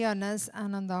mercy on us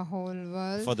and on the whole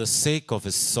world. For the sake of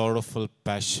his sorrowful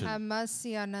passion, have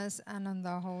mercy on us and on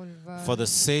the whole world. For the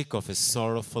sake of his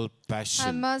sorrowful passion,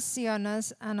 have mercy on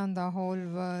us and on the whole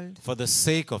world. For the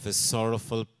sake of his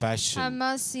sorrowful passion, have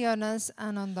mercy on us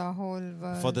and on the whole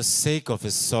world. For the sake of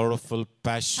his sorrowful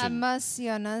passion, have mercy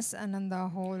on us and on the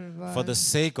whole world. For the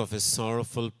sake of his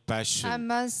sorrowful passion, have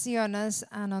mercy on us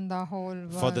and on the whole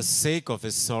world. For the sake of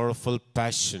his sorrowful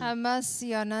passion, have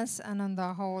mercy on us and on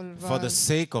the whole world. For the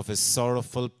sake of his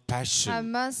sorrowful passion, have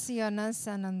mercy on us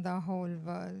and on the whole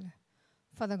world.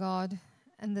 Father God,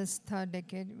 in this third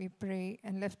decade, we pray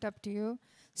and lift up to you,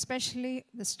 especially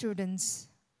the students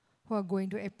who are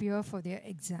going to appear for their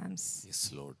exams.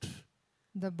 Yes, Lord.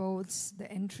 The boards,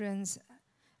 the entrance,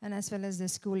 and as well as the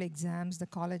school exams, the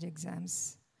college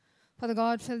exams. Father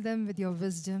God, fill them with your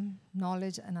wisdom,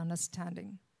 knowledge, and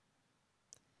understanding.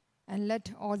 And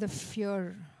let all the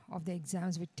fear of the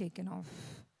exams be taken off.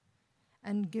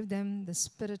 And give them the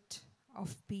spirit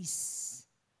of peace.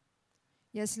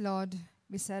 Yes, Lord,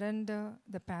 we surrender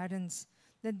the parents,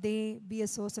 that they be a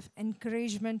source of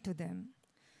encouragement to them,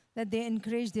 that they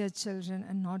encourage their children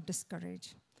and not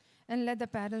discourage. And let the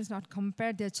parents not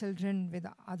compare their children with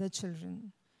other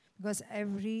children, because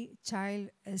every child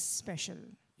is special.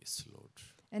 Yes, Lord.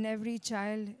 And every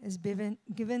child is given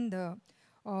the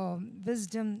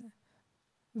wisdom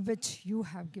which you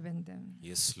have given them.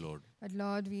 Yes, Lord. But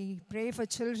Lord, we pray for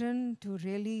children to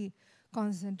really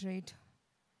concentrate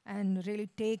and really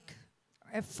take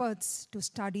efforts to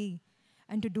study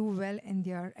and to do well in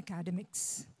their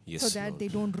academics, Yes, so that Lord. they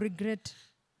don't regret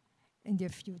in their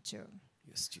future.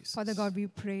 Yes, Jesus. Father God, we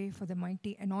pray for the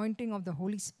mighty anointing of the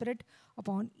Holy Spirit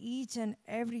upon each and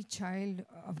every child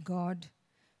of God,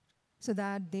 so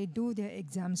that they do their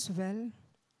exams well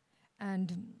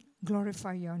and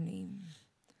glorify your name.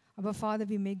 Our Father,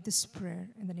 we make this prayer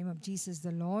in the name of Jesus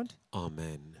the Lord.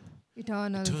 Amen.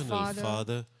 Eternal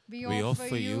Father, we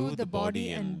offer you the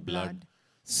body and blood,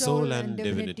 soul and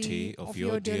divinity of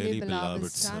your dearly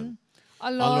beloved Son,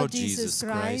 our Lord Jesus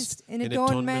Christ, in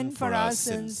atonement for our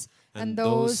sins and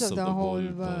those of the whole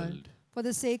world. For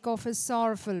the sake of his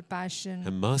sorrowful passion.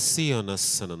 Have mercy on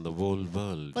us and on the whole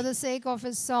world. For the sake of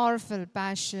his sorrowful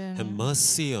passion. Have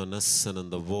mercy on us and on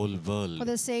the whole world. For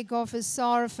the sake of his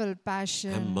sorrowful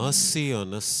passion. Have mercy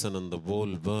on us and on the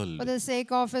whole world. For the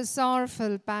sake of his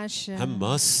sorrowful passion. Have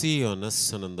mercy on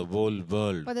us and on the whole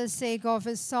world. For the sake of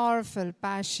his sorrowful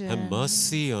passion. Have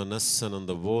mercy on us and on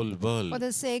the whole world. For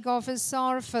the sake of his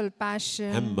sorrowful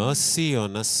passion. Have mercy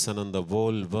on us and on the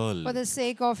whole world. For the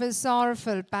sake of his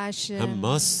sorrowful passion. Have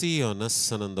mercy on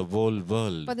us and on the whole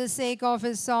world. For the sake of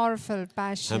his sorrowful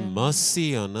passion. Have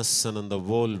mercy on us and on the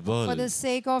whole world. For the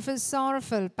sake of his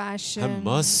sorrowful passion. Have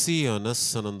mercy on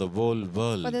us and on the whole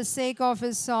world. For the sake of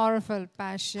his sorrowful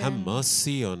passion. Have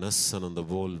mercy on us and on the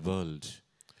whole world.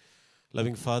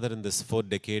 Loving Father, in this fourth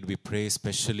decade, we pray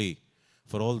especially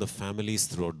for all the families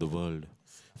throughout the world.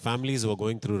 Families who are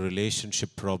going through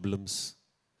relationship problems.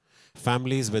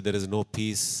 Families where there is no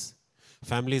peace.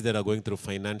 Families that are going through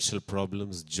financial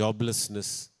problems,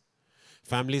 joblessness.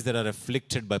 Families that are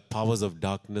afflicted by powers of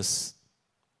darkness.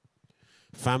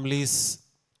 Families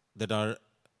that are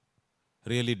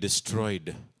really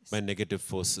destroyed by negative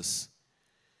forces.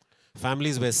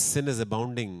 Families where sin is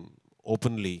abounding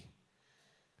openly.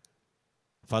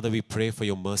 Father, we pray for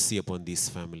your mercy upon these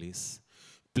families.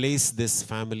 Place these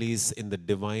families in the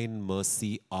divine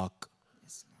mercy ark.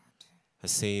 Yes, Lord.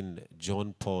 As Saint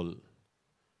John Paul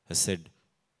has said,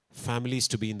 families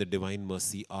to be in the divine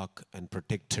mercy ark and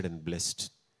protected and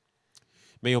blessed.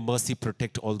 May your mercy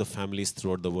protect all the families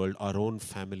throughout the world, our own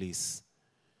families.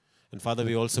 And Father,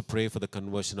 we also pray for the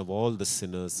conversion of all the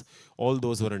sinners, all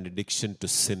those who are in addiction to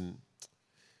sin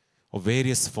of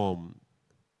various form,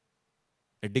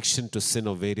 addiction to sin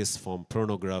of various form,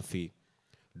 pornography,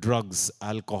 drugs,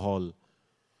 alcohol,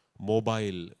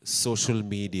 mobile, social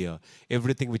media,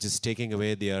 everything which is taking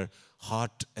away their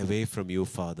heart away from you,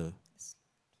 Father.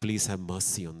 Please have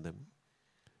mercy on them.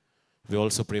 We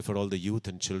also pray for all the youth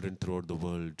and children throughout the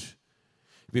world.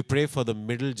 We pray for the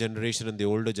middle generation and the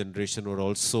older generation who are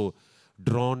also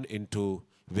drawn into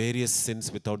various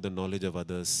sins without the knowledge of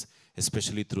others,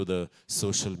 especially through the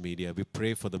social media. We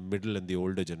pray for the middle and the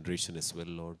older generation as well,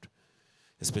 Lord,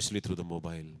 especially through the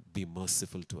mobile. Be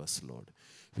merciful to us, Lord.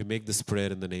 We make this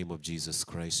prayer in the name of Jesus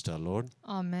Christ, our Lord.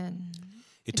 Amen.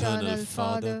 Eternal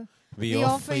Father, we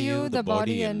offer you the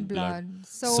body and blood,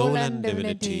 soul and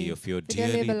divinity of your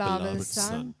dearly beloved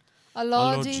Son, our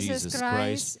Lord Jesus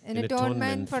Christ, in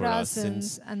atonement for our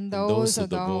sins and those of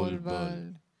the whole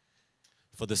world.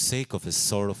 For the sake of his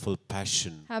sorrowful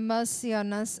passion, have mercy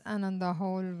on us and on the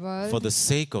whole world. For the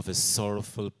sake of his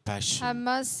sorrowful passion, have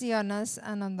mercy on us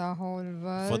and on the whole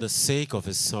world. For the sake of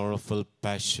his sorrowful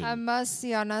passion, have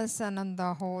mercy on us and on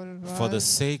the whole world. For the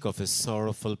sake of his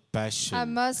sorrowful passion, have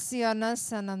mercy on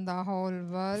us and on the whole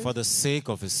world. For the sake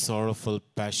of his sorrowful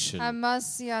passion, have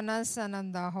mercy on us and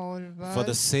on the whole world. For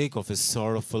the sake of his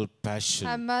sorrowful passion,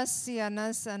 have mercy on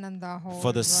us and on the whole world.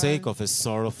 For the sake of his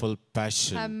sorrowful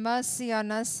passion, have mercy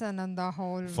on us and on the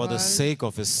whole world. For the sake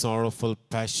of his sorrowful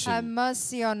passion, have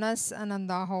mercy on us and on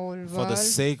the whole world. For the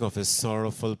sake of his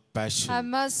sorrowful passion, have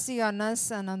mercy on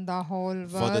us and on the whole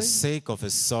world. For the sake of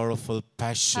his sorrowful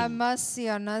passion, have mercy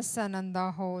on us and on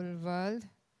the whole world.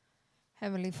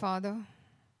 Heavenly Father,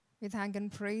 we thank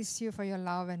and praise you for your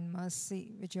love and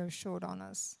mercy which you have showed on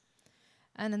us.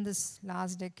 And in this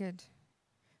last decade,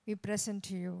 we present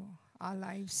to you our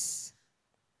lives.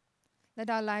 Let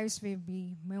our lives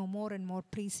be more and more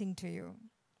pleasing to you.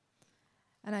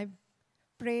 And I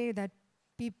pray that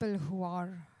people who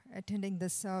are attending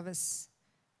this service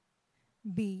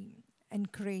be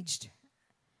encouraged,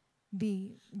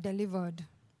 be delivered,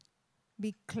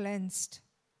 be cleansed,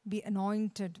 be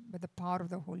anointed with the power of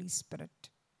the Holy Spirit.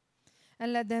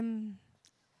 And let them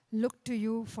look to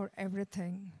you for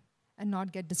everything and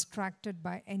not get distracted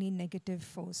by any negative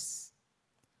force.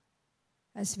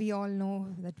 As we all know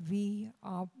that we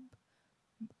are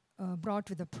brought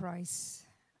with a price,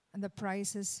 and the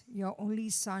price is your only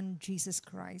Son, Jesus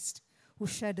Christ, who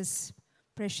shed his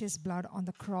precious blood on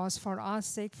the cross for our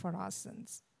sake, for our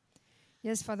sins.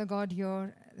 Yes, Father God,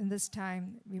 here in this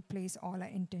time, we place all our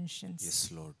intentions.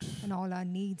 Yes, Lord. And all our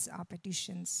needs, our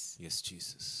petitions. Yes,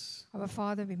 Jesus. Our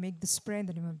Father, we make this prayer in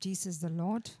the name of Jesus the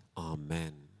Lord.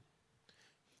 Amen.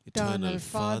 Eternal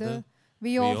Father,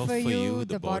 we offer you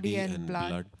the body and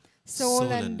blood, soul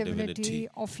and divinity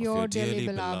of your dearly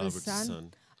beloved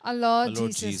Son, our Lord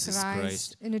Jesus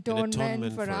Christ, in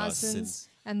atonement for our sins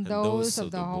and those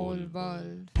of the whole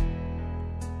world.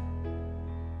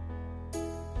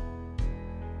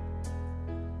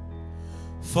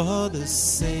 For the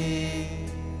sake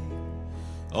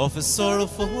of his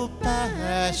sorrowful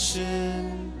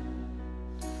passion,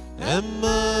 have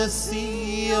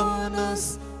mercy on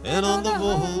us and on the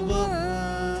whole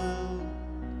world.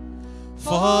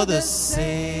 For the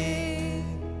sake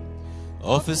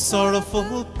of his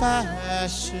sorrowful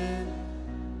passion,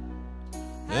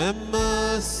 have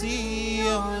mercy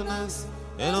on us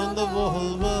and on the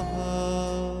whole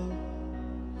world.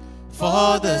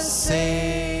 For the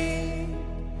sake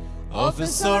of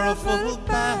his sorrowful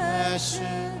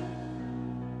passion,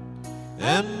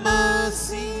 have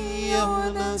mercy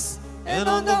on us and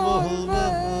on the whole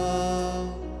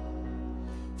world.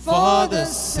 For the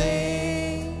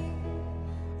sake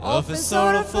of his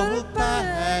sorrowful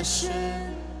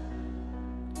passion,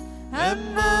 have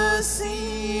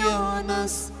mercy on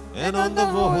us and on the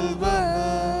whole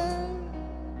world.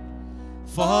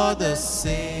 For the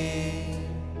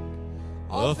sake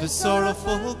of his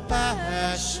sorrowful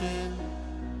passion,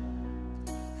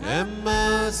 have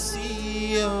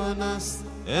mercy on us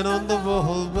and on the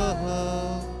whole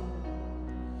world.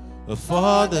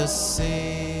 For the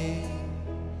sake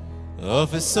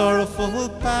of his sorrowful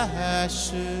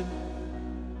passion,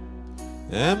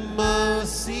 have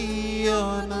mercy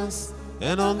on us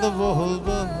and on the whole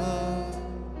world.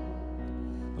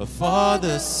 For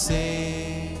the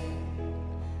sake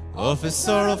of his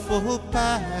sorrowful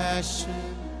passion,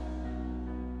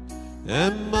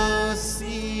 have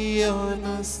mercy on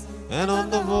us and on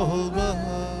the whole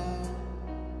world.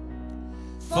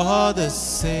 For the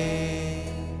sake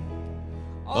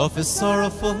of his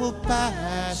sorrowful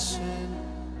passion,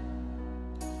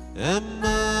 and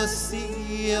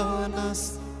mercy on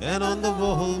us and on the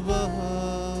whole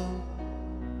world.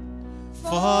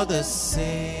 For the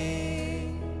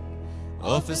sake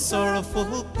of his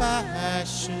sorrowful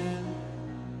passion,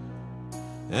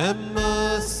 and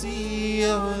mercy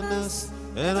on us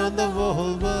and on the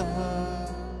whole world.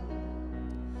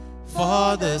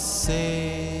 For the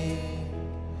sake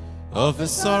of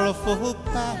his sorrowful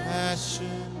passion,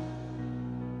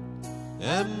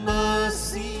 and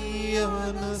mercy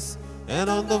on us and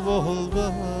on the whole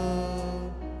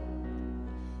world.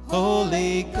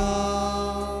 Holy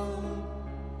God,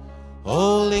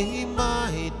 Holy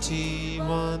Mighty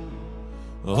One,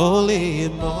 Holy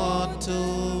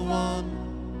Immortal One,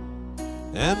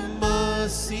 and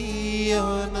mercy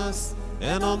on us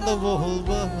and on the whole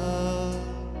world.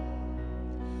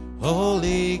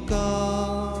 Holy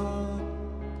God,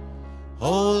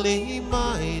 Holy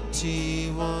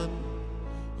Mighty One,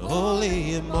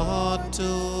 Holy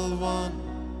Immortal One,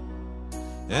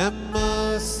 and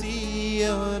mercy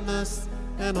on us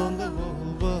and on the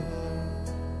whole world.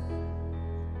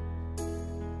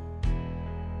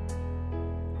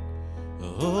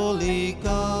 Holy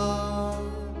God,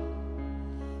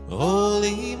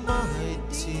 Holy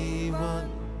Mighty One,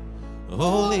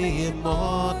 Holy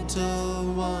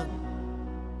Immortal One,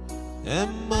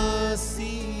 and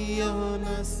mercy on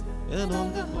us and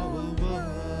on the whole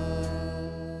world.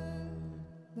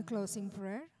 The closing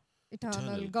prayer.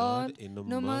 Eternal God,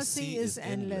 no mercy is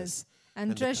endless,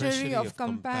 and treasury of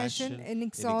compassion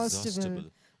inexhaustible.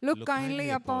 Look kindly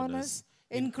upon us,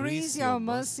 increase your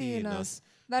mercy in us,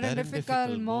 that in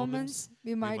difficult moments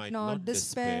we might not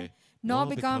despair, nor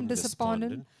become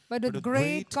despondent, but with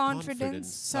great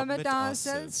confidence submit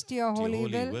ourselves to your holy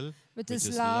will, which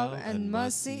is love and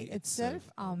mercy itself.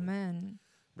 Amen.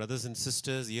 Brothers and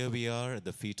sisters, here we are at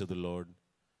the feet of the Lord.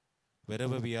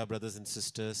 Wherever we are, brothers and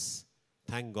sisters,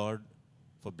 thank God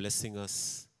for blessing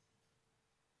us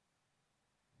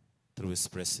through His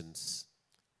presence.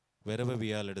 Wherever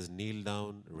we are, let us kneel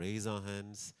down, raise our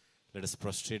hands, let us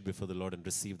prostrate before the Lord and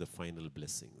receive the final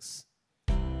blessings.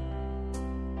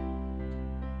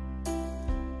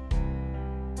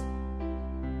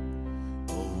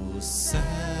 O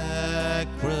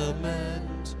sacrament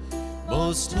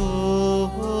most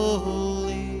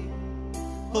holy,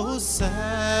 O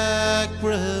sacrament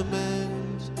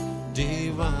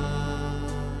divine,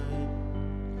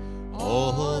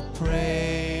 all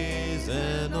praise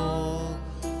and all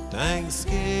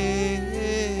thanksgiving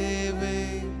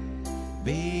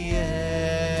be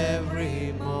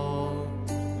every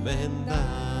moment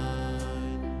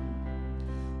thine.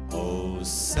 O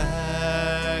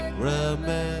sacrament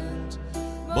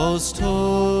most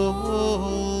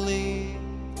holy,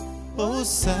 O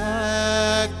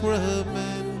sacrament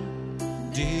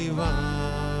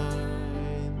divine,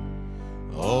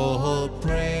 all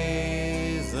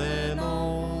praise and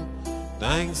all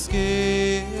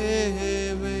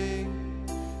thanksgiving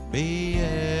be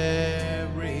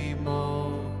every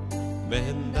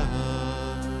moment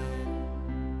thine.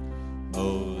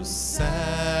 O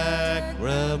sacrament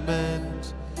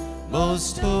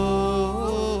most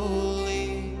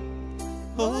holy,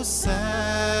 O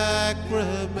sacrament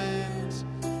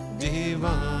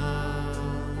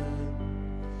divine,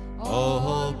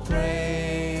 all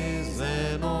praise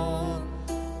and all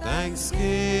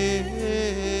thanksgiving